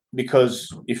fail,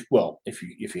 because if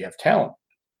you have talent.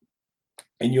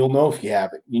 And you'll know if you have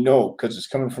it, because it's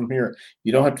coming from here.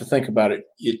 You don't have to think about it.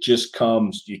 It just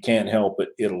comes. You can't help it.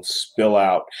 It'll spill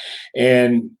out.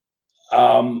 And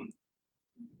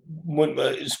when,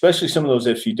 especially some of those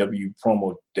FCW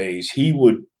promo days, he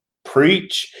would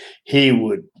preach, he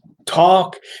would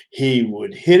talk, he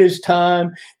would hit his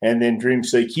time, and then Dream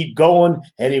said, keep going,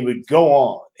 and he would go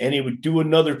on. And he would do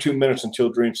another 2 minutes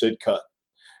until Dream said cut.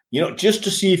 Just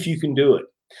to see if you can do it,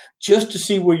 just to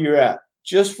see where you're at.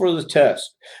 Just for the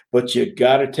test, but you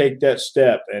got to take that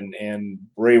step. And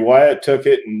Bray Wyatt took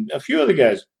it, and a few other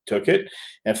guys took it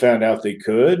and found out they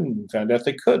could and found out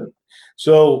they couldn't.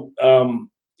 So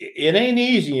it ain't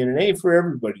easy, and it ain't for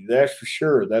everybody. That's for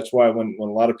sure. That's why when a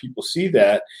lot of people see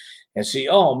that and see,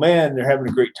 oh man, they're having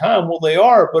a great time. Well, they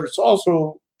are, but it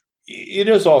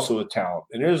is also a talent,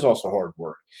 and it is also hard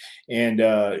work. And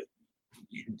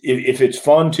if it's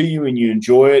fun to you and you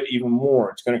enjoy it even more,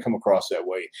 it's going to come across that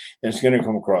way, and it's going to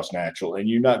come across natural, and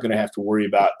you're not going to have to worry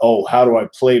about, oh, how do I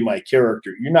play my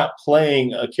character? You're not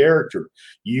playing a character.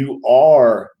 You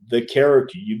are the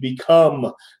character. You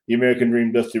become the American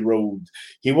Dream, Dusty Rhodes.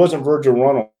 He wasn't Virgil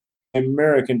Runnels.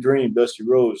 American Dream, Dusty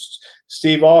Rhodes.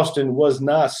 Steve Austin was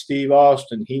not Steve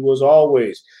Austin. He was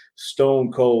always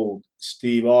Stone Cold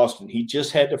Steve Austin. He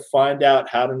just had to find out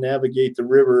how to navigate the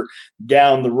river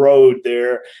down the road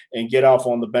there and get off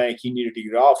on the bank he needed to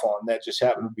get off on. That just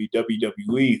happened to be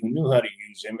WWE, who knew how to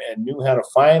use him and knew how to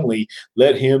finally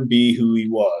let him be who he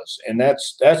was. And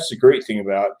that's the great thing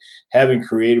about having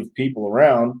creative people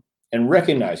around and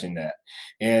recognizing that.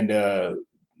 And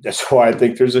that's why I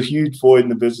think there's a huge void in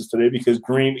the business today, because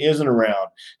Dream isn't around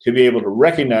to be able to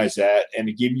recognize that and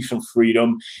to give you some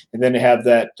freedom, and then to have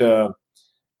that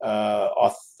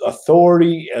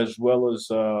authority as well as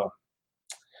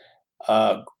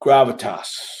gravitas,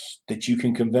 that you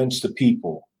can convince the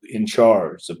people in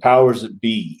charge, the powers that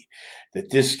be, that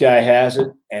this guy has it,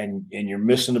 and you're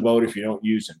missing the boat if you don't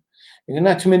use him. And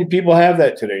not too many people have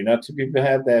that today. Not too many people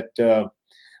have that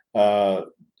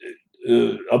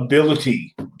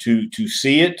ability to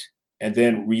see it and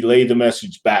then relay the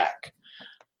message back.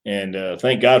 And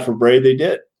thank God for Bray, they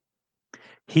did.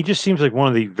 He just seems like one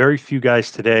of the very few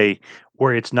guys today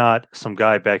where it's not some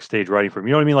guy backstage writing for him.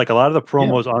 You know what I mean? Like a lot of the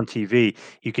promos on TV,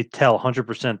 you could tell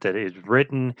 100% that it's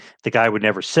written. The guy would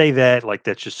never say that. Like,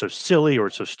 that's just so silly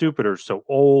or so stupid or so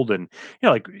old. And, you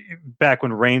know, like back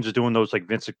when Reigns was doing those like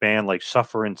Vince McMahon, like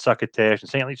suffer and succotash and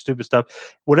saying like stupid stuff,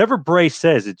 whatever Bray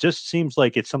says, it just seems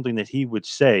like it's something that he would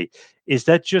say. Is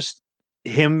that just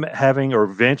him having, or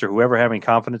Vince or whoever having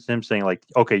confidence in him saying like,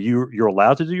 okay, you're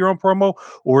allowed to do your own promo,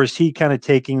 or is he kind of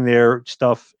taking their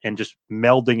stuff and just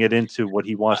melding it into what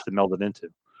he wants to meld it into?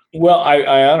 Well,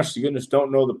 I honest to goodness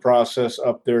don't know the process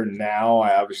up there now.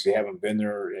 I obviously haven't been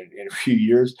there in a few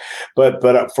years, but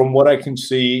from what I can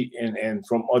see, and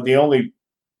from the only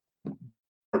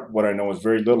what I know is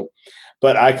very little,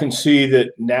 but I can see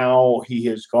that now he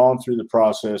has gone through the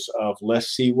process of let's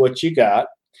see what you got,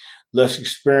 let's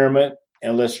experiment,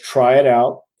 and let's try it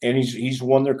out. And he's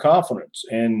won their confidence,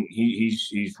 and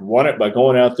he's won it by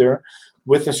going out there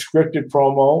with a scripted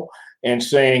promo and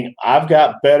saying, I've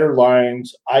got better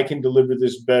lines, I can deliver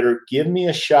this better, give me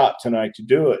a shot tonight to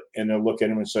do it. And they'll look at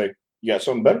him and say, you got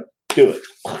something better? Do it.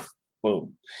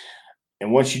 Boom.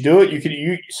 And once you do it,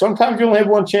 you sometimes you only have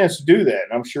one chance to do that.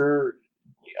 And I'm sure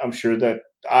that,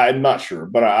 I'm not sure,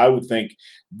 but I would think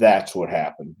that's what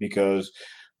happened, because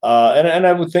and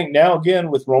I would think now again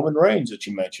with Roman Reigns that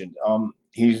you mentioned,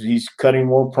 he's cutting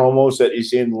more promos that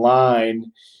is in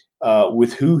line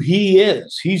with who he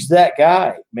is. He's that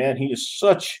guy, man. He's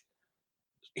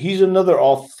another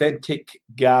authentic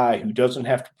guy who doesn't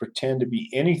have to pretend to be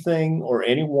anything or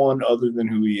anyone other than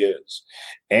who he is.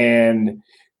 And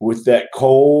with that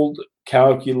cold,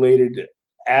 calculated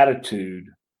attitude,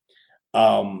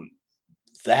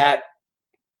 that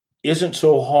isn't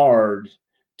so hard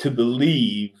to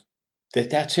believe that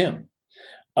that's him.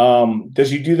 Does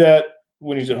he do that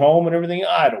when he's at home and everything?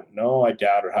 I don't know. I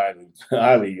doubt it,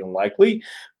 highly unlikely.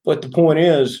 But the point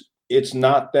is, it's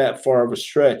not that far of a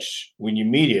stretch when you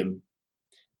meet him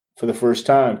for the first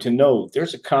time to know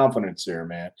there's a confidence there,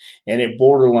 man. And it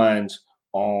borderlines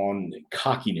on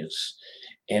cockiness.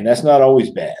 And that's not always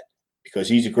bad, because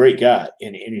he's a great guy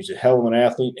and he's a hell of an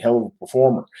athlete, hell of a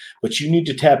performer. But you need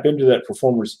to tap into that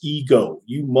performer's ego.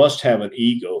 You must have an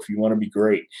ego if you want to be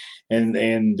great. And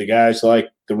the guys like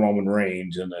the Roman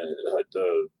Reigns and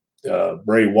the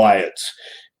Bray Wyatts,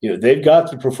 they've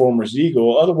got the performer's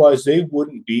ego. Otherwise, they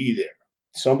wouldn't be there.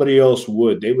 Somebody else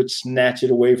would. They would snatch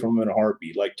it away from them in a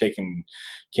heartbeat, like taking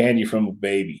candy from a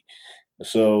baby.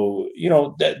 So,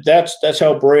 that's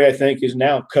how Bray, I think, is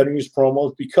now cutting his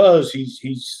promos, because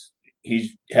he's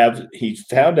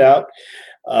found out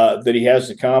that he has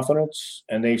the confidence,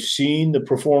 and they've seen the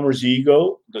performer's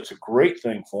ego. That's a great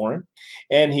thing for him,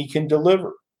 and he can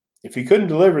deliver. If he couldn't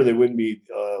deliver, they wouldn't be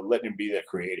letting him be that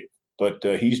creative. But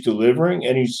he's delivering,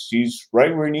 and he's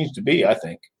right where he needs to be, I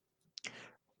think.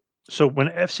 So when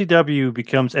FCW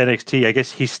becomes NXT, I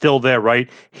guess he's still there, right?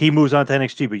 He moves on to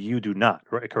NXT, but you do not,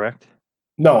 right? Correct?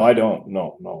 No, I don't.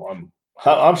 No.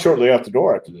 I'm shortly out the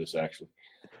door after this, actually.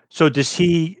 So does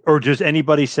he, or does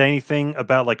anybody say anything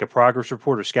about like a progress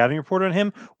report or scouting report on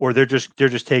him, or they're just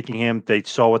taking him? They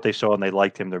saw what they saw and they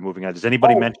liked him. They're moving on. Does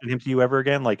anybody mention him to you ever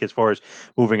again, like as far as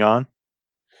moving on?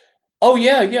 Oh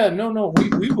yeah. No.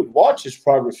 We would watch his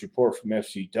progress report from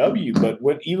FCW,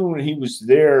 but even when he was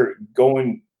there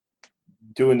doing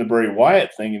the Bray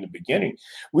Wyatt thing in the beginning,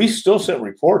 we still sent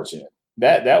reports in.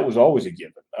 That was always a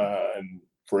given, and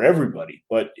for everybody.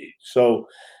 But so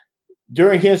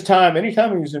during his time,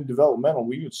 anytime he was in developmental,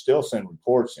 we would still send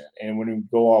reports in. And when he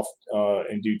would go off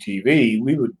and do TV,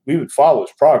 we would follow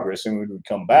his progress, and we would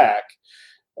come back.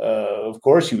 Of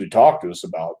course, he would talk to us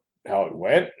about how it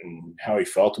went and how he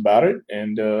felt about it,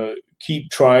 and keep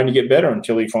trying to get better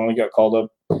until he finally got called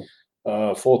up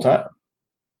full time.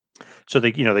 So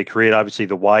they create obviously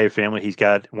the Wyatt family. He's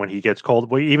got, when he gets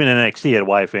called, well, even in NXT he had a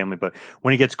Wyatt family, but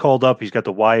when he gets called up, he's got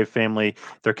the Wyatt family.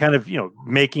 They're kind of,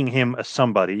 making him a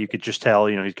somebody. You could just tell,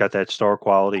 he's got that star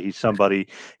quality. He's somebody.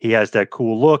 He has that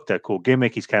cool look, that cool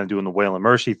gimmick. He's kind of doing the Wail of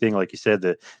Mercy thing, like you said,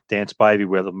 the Dan Spivey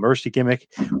Wail of Mercy gimmick.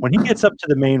 When he gets up to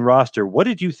the main roster, what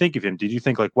did you think of him? Did you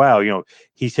think like, wow,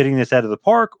 he's hitting this out of the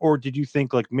park, or did you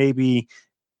think like maybe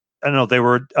I don't know, they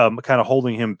were kind of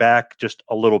holding him back just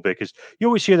a little bit, because you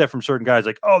always hear that from certain guys,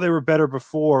 like, oh, they were better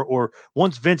before, or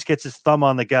once Vince gets his thumb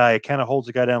on the guy, it kind of holds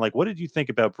the guy down. Like, what did you think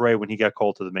about Bray when he got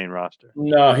called to the main roster?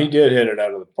 No, he did hit it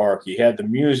out of the park. He had the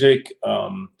music.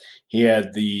 He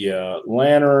had the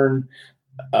lantern.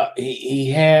 He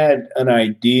had an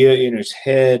idea in his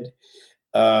head.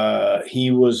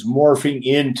 He was morphing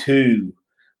into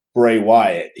Bray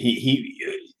Wyatt. He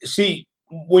see,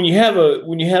 when you have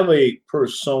a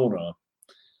persona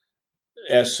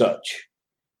as such,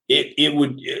 it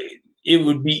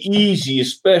would be easy,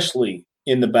 especially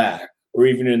in the back or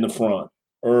even in the front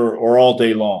or all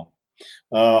day long,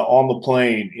 on the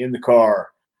plane, in the car,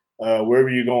 wherever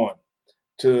you're going,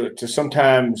 to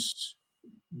sometimes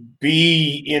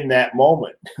be in that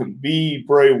moment, be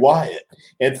Bray Wyatt,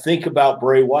 and think about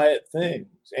Bray Wyatt things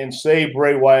and say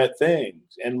Bray Wyatt things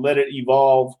and let it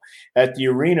evolve at the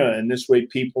arena. And this way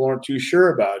people aren't too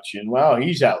sure about you. And wow,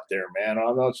 he's out there, man.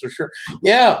 I'm not so sure.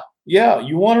 Yeah.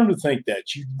 You want them to think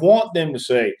that. You want them to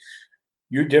say,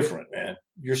 you're different, man.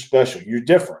 You're special. You're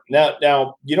different.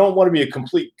 Now you don't want to be a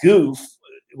complete goof.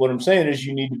 What I'm saying is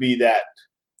you need to be that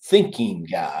thinking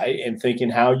guy and thinking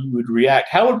how you would react.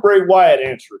 How would Bray Wyatt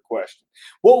answer a question?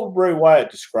 What would Bray Wyatt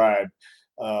describe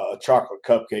a chocolate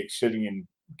cupcake sitting in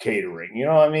catering? You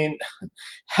know what I mean?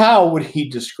 How would he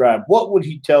describe? What would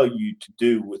he tell you to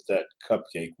do with that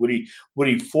cupcake? Would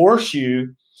he force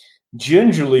you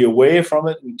gingerly away from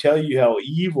it and tell you how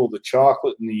evil the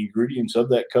chocolate and the ingredients of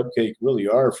that cupcake really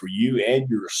are for you and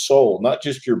your soul, not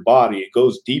just your body? It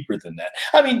goes deeper than that.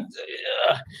 I mean,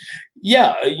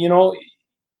 yeah, you know,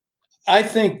 I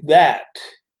think that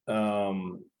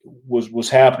was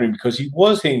happening because he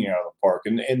was hanging out of the park.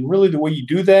 And really the way you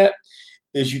do that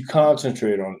is you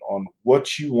concentrate on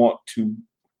what you want to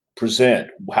present.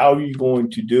 How are you going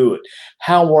to do it?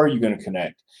 How are you going to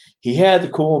connect? He had the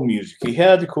cool music. He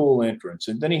had the cool entrance,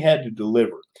 and then he had to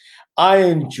deliver. I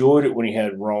enjoyed it when he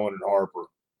had Rowan and Harper.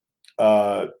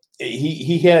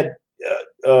 He had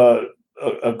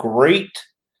a great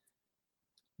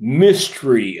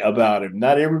mystery about him.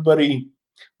 Not everybody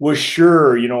was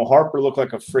sure. You know, Harper looked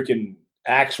like a freaking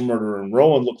axe murderer, and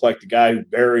Rowan looked like the guy who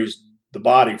buries the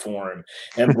body for him,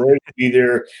 and Bray would be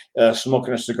there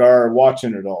smoking a cigar,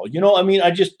 watching it all. You know, I mean,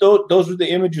 those were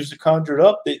the images that conjured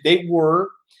up. They were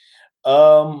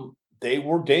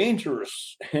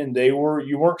dangerous, and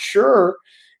you weren't sure,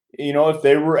 you know, if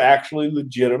they were actually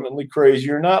legitimately crazy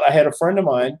or not. I had a friend of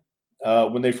mine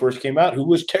when they first came out who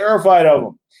was terrified of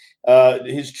them.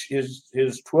 His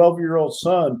 12-year-old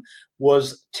son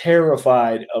was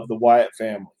terrified of the Wyatt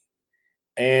family,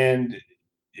 and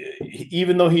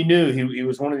even though he knew he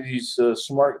was one of these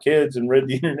smart kids and read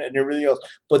the internet and everything else,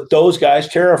 but those guys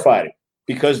terrified him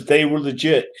because they were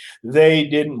legit. They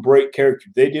didn't break character.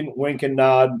 They didn't wink and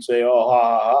nod and say, "Oh, ha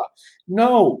ha ha."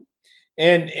 No,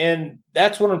 and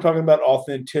that's what I'm talking about,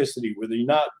 authenticity, where you're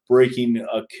not breaking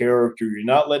a character, you're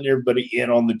not letting everybody in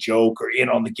on the joke or in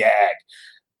on the gag.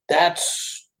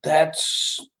 That's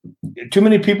too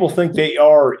many people think they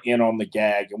are in on the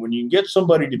gag, and when you can get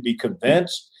somebody to be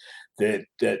convinced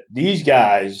that these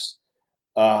guys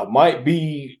might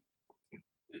be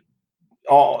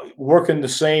working the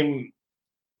same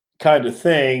kind of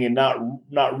thing and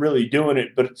not really doing it,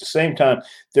 but at the same time,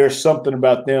 there's something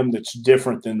about them that's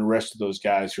different than the rest of those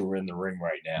guys who are in the ring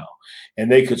right now,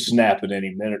 and they could snap at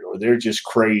any minute, or they're just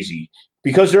crazy,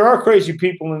 because there are crazy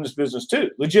people in this business too,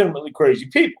 legitimately crazy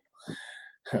people.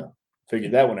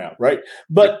 Figured that one out, right?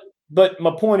 But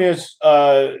my point is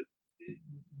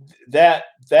that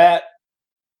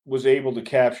was able to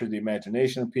capture the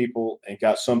imagination of people and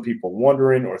got some people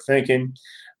wondering or thinking,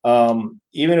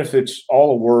 even if it's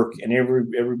all a work and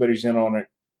everybody's in on it,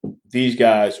 these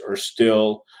guys are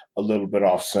still a little bit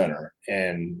off center,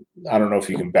 and I don't know if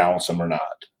you can balance them or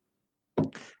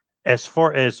not. As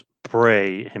far as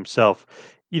Bray himself,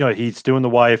 you know, he's doing the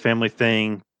Wyatt family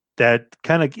thing. That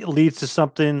kind of leads to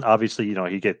something. Obviously, you know,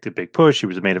 he gets the big push. He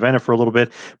was a main eventer for a little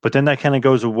bit, but then that kind of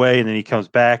goes away, and then he comes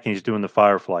back and he's doing the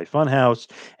Firefly Funhouse,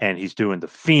 and he's doing the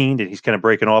Fiend, and he's kind of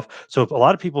breaking off. So a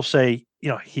lot of people say, you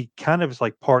know, he kind of is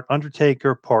like part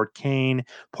Undertaker, part Kane,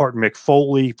 part Mick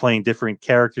Foley, playing different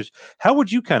characters. How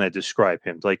would you kind of describe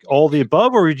him? Like all the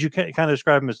above, or would you kind of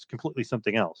describe him as completely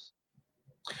something else?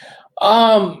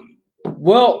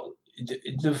 Well,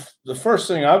 the first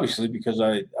thing, obviously, because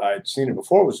I'd seen it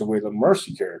before, was the Waylon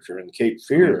Mercy character in Cape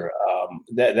Fear.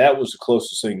 That was the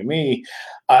closest thing to me.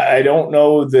 I don't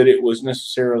know that it was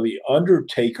necessarily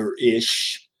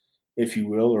Undertaker-ish, if you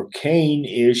will, or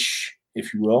Kane-ish,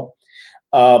 if you will,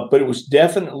 but it was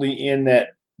definitely in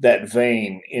that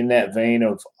vein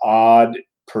of odd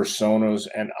personas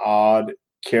and odd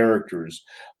characters,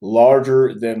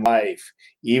 larger than life.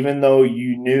 Even though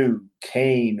you knew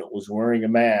Kane was wearing a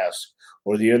mask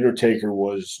or the Undertaker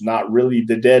was not really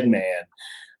the dead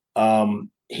man,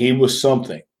 he was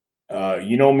something.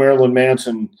 Marilyn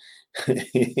Manson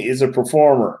is a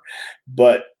performer,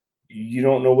 but you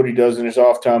don't know what he does in his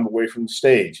off time away from the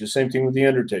stage. The same thing with the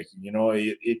Undertaker.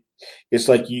 It's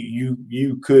like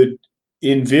you could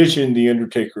envision the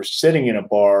Undertaker sitting in a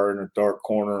bar in a dark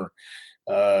corner,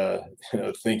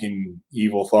 thinking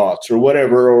evil thoughts or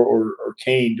whatever, or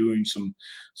Kane doing some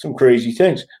crazy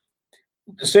things.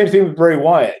 The same thing with Bray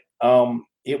Wyatt.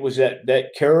 It was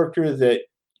that character that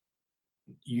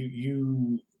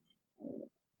you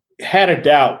had a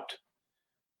doubt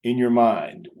in your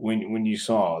mind when you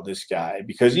saw this guy,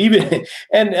 because even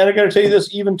and I got to tell you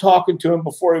this, even talking to him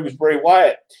before he was Bray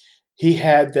Wyatt, he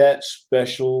had that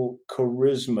special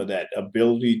charisma, that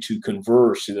ability to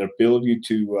converse, that ability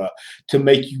to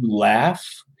make you laugh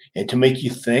and to make you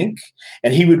think.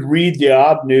 And he would read the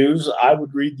odd news. I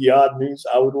would read the odd news.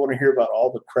 I would want to hear about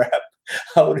all the crap.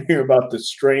 I would hear about the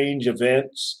strange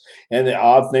events and the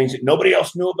odd things that nobody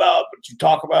else knew about, but you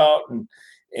talk about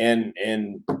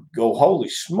and go, holy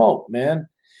smoke, man.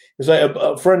 It's like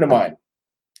a friend of mine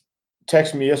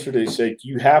texted me yesterday, said,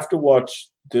 you have to watch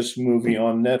this movie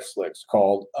on Netflix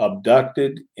called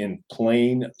Abducted in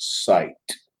Plain Sight.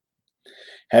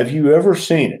 Have you ever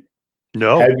seen it?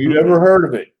 No. Have you ever heard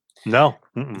of it? No.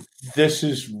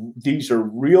 These are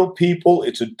real people.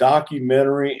 It's a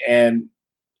documentary, and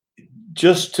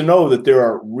just to know that there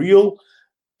are real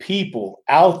people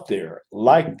out there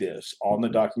like this on the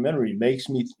documentary makes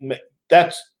me,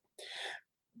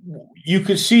 you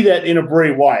could see that in a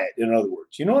Bray Wyatt, in other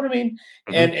words. You know what I mean?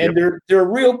 And there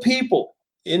are real people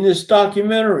in this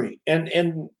documentary, and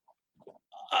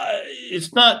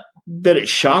it's not that it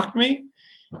shocked me.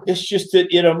 It's just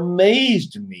that it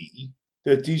amazed me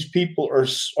that these people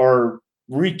are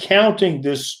recounting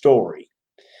this story.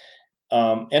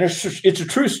 And it's a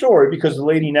true story, because the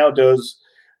lady now does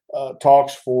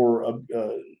talks for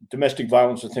domestic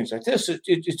violence and things like this.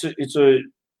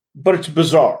 But it's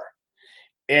bizarre.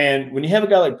 And when you have a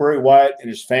guy like Bray Wyatt and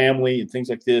his family and things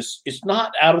like this, it's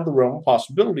not out of the realm of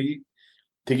possibility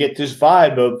to get this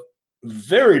vibe of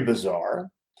very bizarre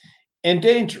and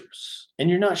dangerous. And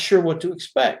you're not sure what to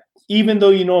expect, even though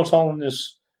you know it's all in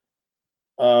this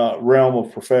realm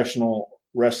of professional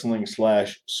wrestling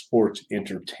 / sports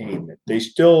entertainment. They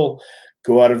still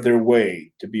go out of their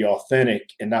way to be authentic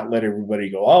and not let everybody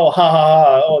go, oh, ha, ha,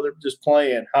 ha, oh, they're just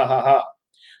playing, ha, ha, ha.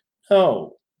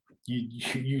 No,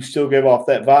 you still give off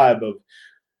that vibe of,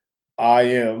 I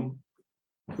am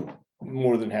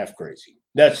more than half crazy.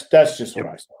 That's just what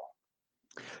I saw.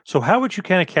 So how would you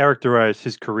kind of characterize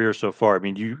his career so far? I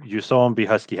mean, you saw him be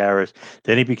Husky Harris,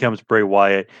 then he becomes Bray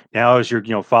Wyatt. Now, as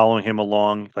you're following him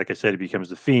along, like I said, he becomes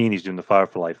the Fiend. He's doing the Fire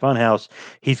for Life Funhouse.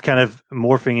 He's kind of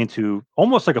morphing into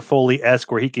almost like a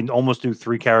Foley-esque, where he can almost do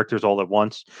 3 characters all at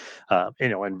once,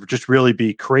 and just really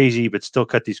be crazy, but still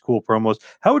cut these cool promos.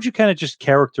 How would you kind of just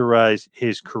characterize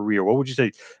his career? What would you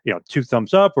say? 2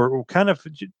 thumbs up, or kind of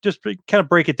just kind of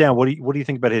break it down. What do you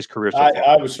think about his career so far?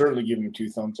 I would certainly give him 2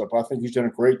 thumbs up. I think he's done a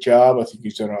great job. I think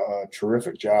he's done a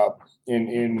terrific job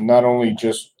in not only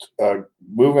just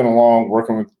moving along,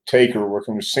 working with Taker,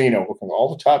 working with Cena, working with all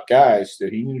the top guys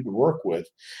that he needed to work with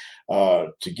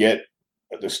to get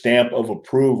the stamp of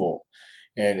approval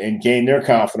and gain their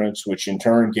confidence, which in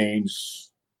turn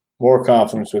gains more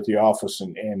confidence with the office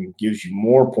and gives you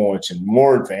more points and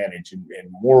more advantage and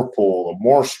more pull and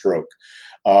more stroke.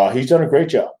 He's done a great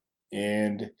job.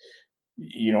 And,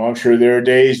 I'm sure there are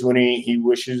days when he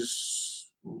wishes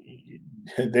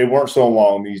they weren't so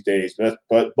long these days, but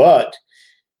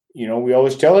we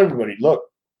always tell everybody, look,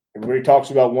 everybody talks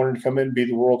about wanting to come in and be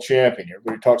the world champion.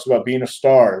 Everybody talks about being a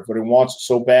star. Everybody wants it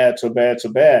so bad, so bad,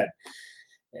 so bad.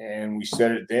 And we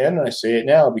said it then, and I say it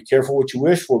now, be careful what you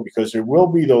wish for, because there will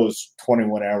be those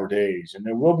 21-hour days, and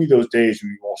there will be those days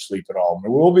where you won't sleep at all. And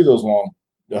there will be those long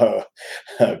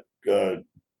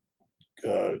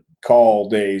call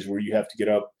days where you have to get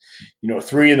up,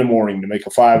 3 a.m. to make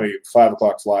a 5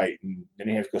 o'clock flight, and then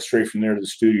you have to go straight from there to the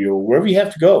studio, wherever you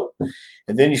have to go,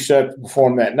 and then you start to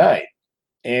perform that night.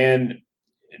 And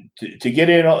to get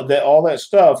in all that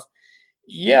stuff,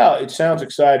 yeah, it sounds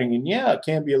exciting, and yeah, it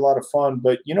can be a lot of fun.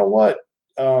 But you know what?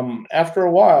 After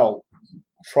a while,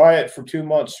 try it for 2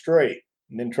 months straight,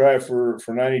 and then try it for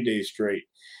 90 days straight.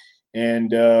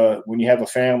 And when you have a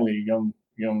family, young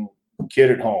kid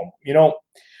at home,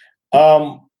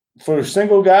 for a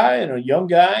single guy and a young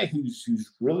guy who's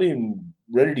really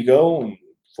ready to go and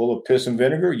full of piss and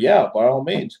vinegar, yeah, by all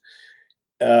means.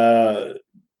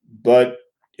 But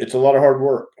it's a lot of hard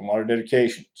work, a lot of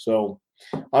dedication. So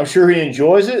I'm sure he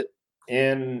enjoys it.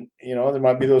 And, there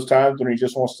might be those times when he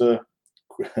just wants to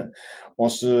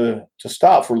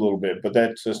stop for a little bit, but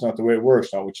that's not the way it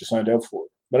works, not what you signed up for.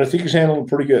 But I think he's handling it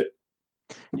pretty good.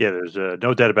 Yeah, there's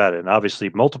no doubt about it. And obviously,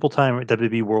 multiple-time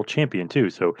WWE World Champion, too.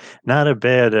 So not a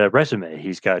bad resume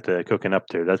he's got cooking up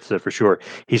there. That's for sure.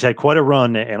 He's had quite a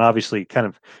run, and obviously kind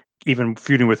of even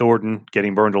feuding with Orton,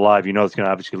 getting burned alive, it's going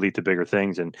to obviously lead to bigger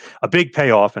things and a big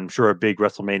payoff, and I'm sure a big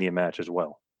WrestleMania match as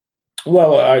well.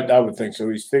 Well, I would think so.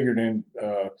 He's figured in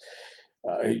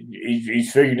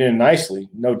he's figured in nicely,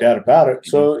 no doubt about it.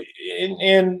 So,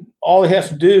 and all he has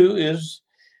to do is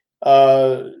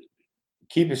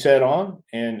keep his head on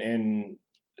and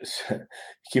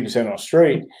keep his head on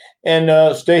straight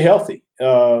and stay healthy.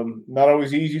 Not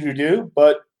always easy to do,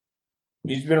 but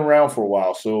he's been around for a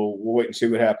while, so we'll wait and see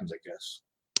what happens, I guess.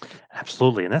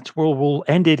 Absolutely. And that's where we'll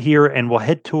end it here, and we'll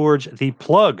head towards the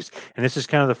plugs. And this is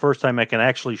kind of the first time I can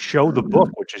actually show the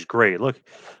book, which is great. Look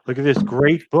at this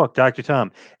great book, Dr.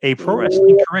 Tom. A pro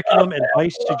wrestling curriculum,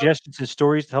 advice, suggestions, and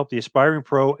stories to help the aspiring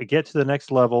pro get to the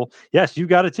next level. Yes, you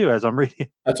got it too, as I'm reading.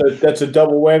 That's a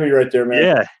double whammy right there, man.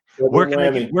 Yeah. Where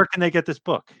can they get this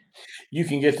book? You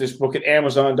can get this book at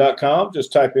Amazon.com.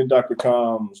 Just type in Dr.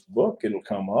 Tom's book. It'll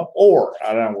come up. Or,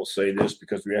 and I will say this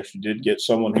because we actually did get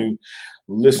someone who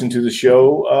listened to the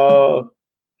show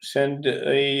send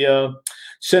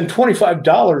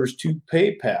 $25 to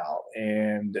PayPal.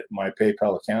 And my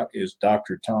PayPal account is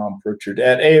Dr. Tom Pritchard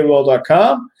at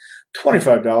AOL.com.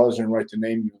 $25 and write the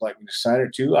name you'd like me to sign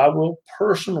it to. I will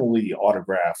personally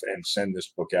autograph and send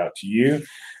this book out to you.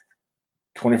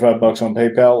 $25 on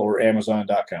PayPal or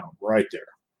Amazon.com right there.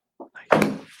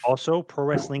 Also,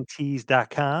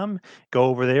 ProWrestlingTees.com. Go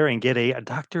over there and get a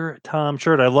Dr. Tom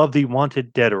shirt. I love the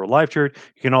Wanted Dead or Alive shirt.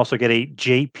 You can also get a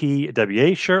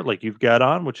JPWA shirt like you've got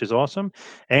on, which is awesome.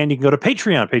 And you can go to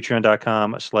Patreon,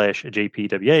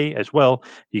 patreon.com/JPWA as well.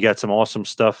 You got some awesome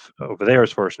stuff over there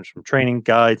as far as some training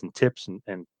guides and tips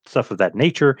and stuff of that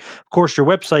nature. Of course, your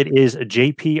website is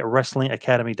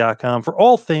jpwrestlingacademy.com for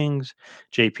all things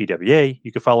JPWA.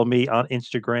 You can follow me on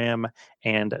Instagram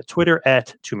and Twitter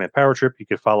at 2Man Power Trip. You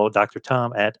can follow Dr.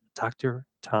 Tom at Dr.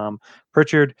 Tom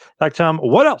Pritchard. Dr. Tom,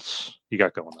 what else you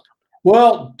got going on?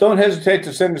 Well, don't hesitate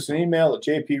to send us an email at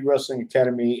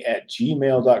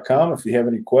jpwrestlingacademy@gmail.com if you have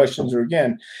any questions. Or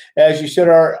again, as you said,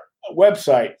 our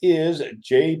website is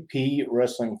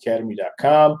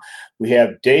jpwrestlingacademy.com. We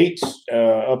have dates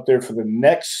up there for the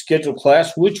next scheduled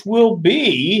class, which will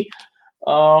be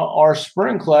our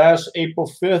spring class, April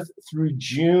 5th through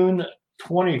June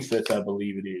 25th, I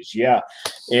believe it is. Yeah.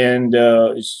 And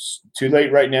it's too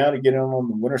late right now to get on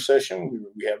the winter session.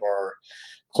 We have our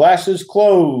classes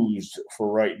closed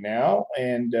for right now,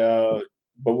 and but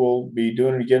we'll be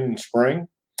doing it again in the spring.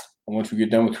 And once we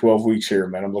get done with 12 weeks here,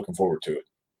 man, I'm looking forward to it.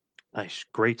 Nice.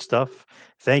 Great stuff.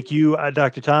 Thank you,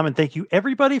 Dr. Tom, and thank you,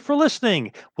 everybody, for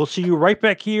listening. We'll see you right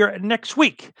back here next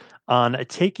week on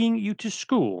Taking You to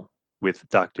School with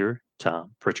Dr.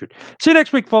 Tom Pritchard. See you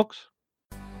next week, folks.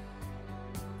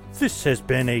 This has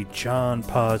been a John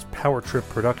Paz Power Trip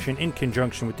production in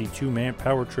conjunction with the 2Man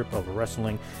Power Trip of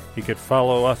Wrestling. You could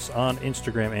follow us on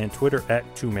Instagram and Twitter at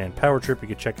 2Man Power Trip. You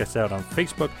could check us out on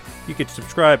Facebook. You could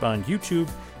subscribe on YouTube.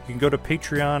 You can go to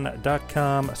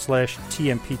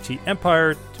patreon.com/TMPT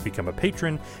Empire to become a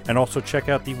patron, and also check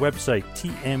out the website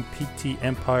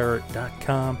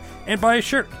tmptempire.com and buy a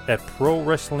shirt at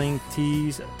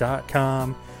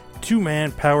ProWrestlingTees.com.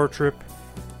 2Man Power Trip,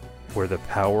 where the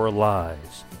power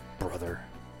lies, brother.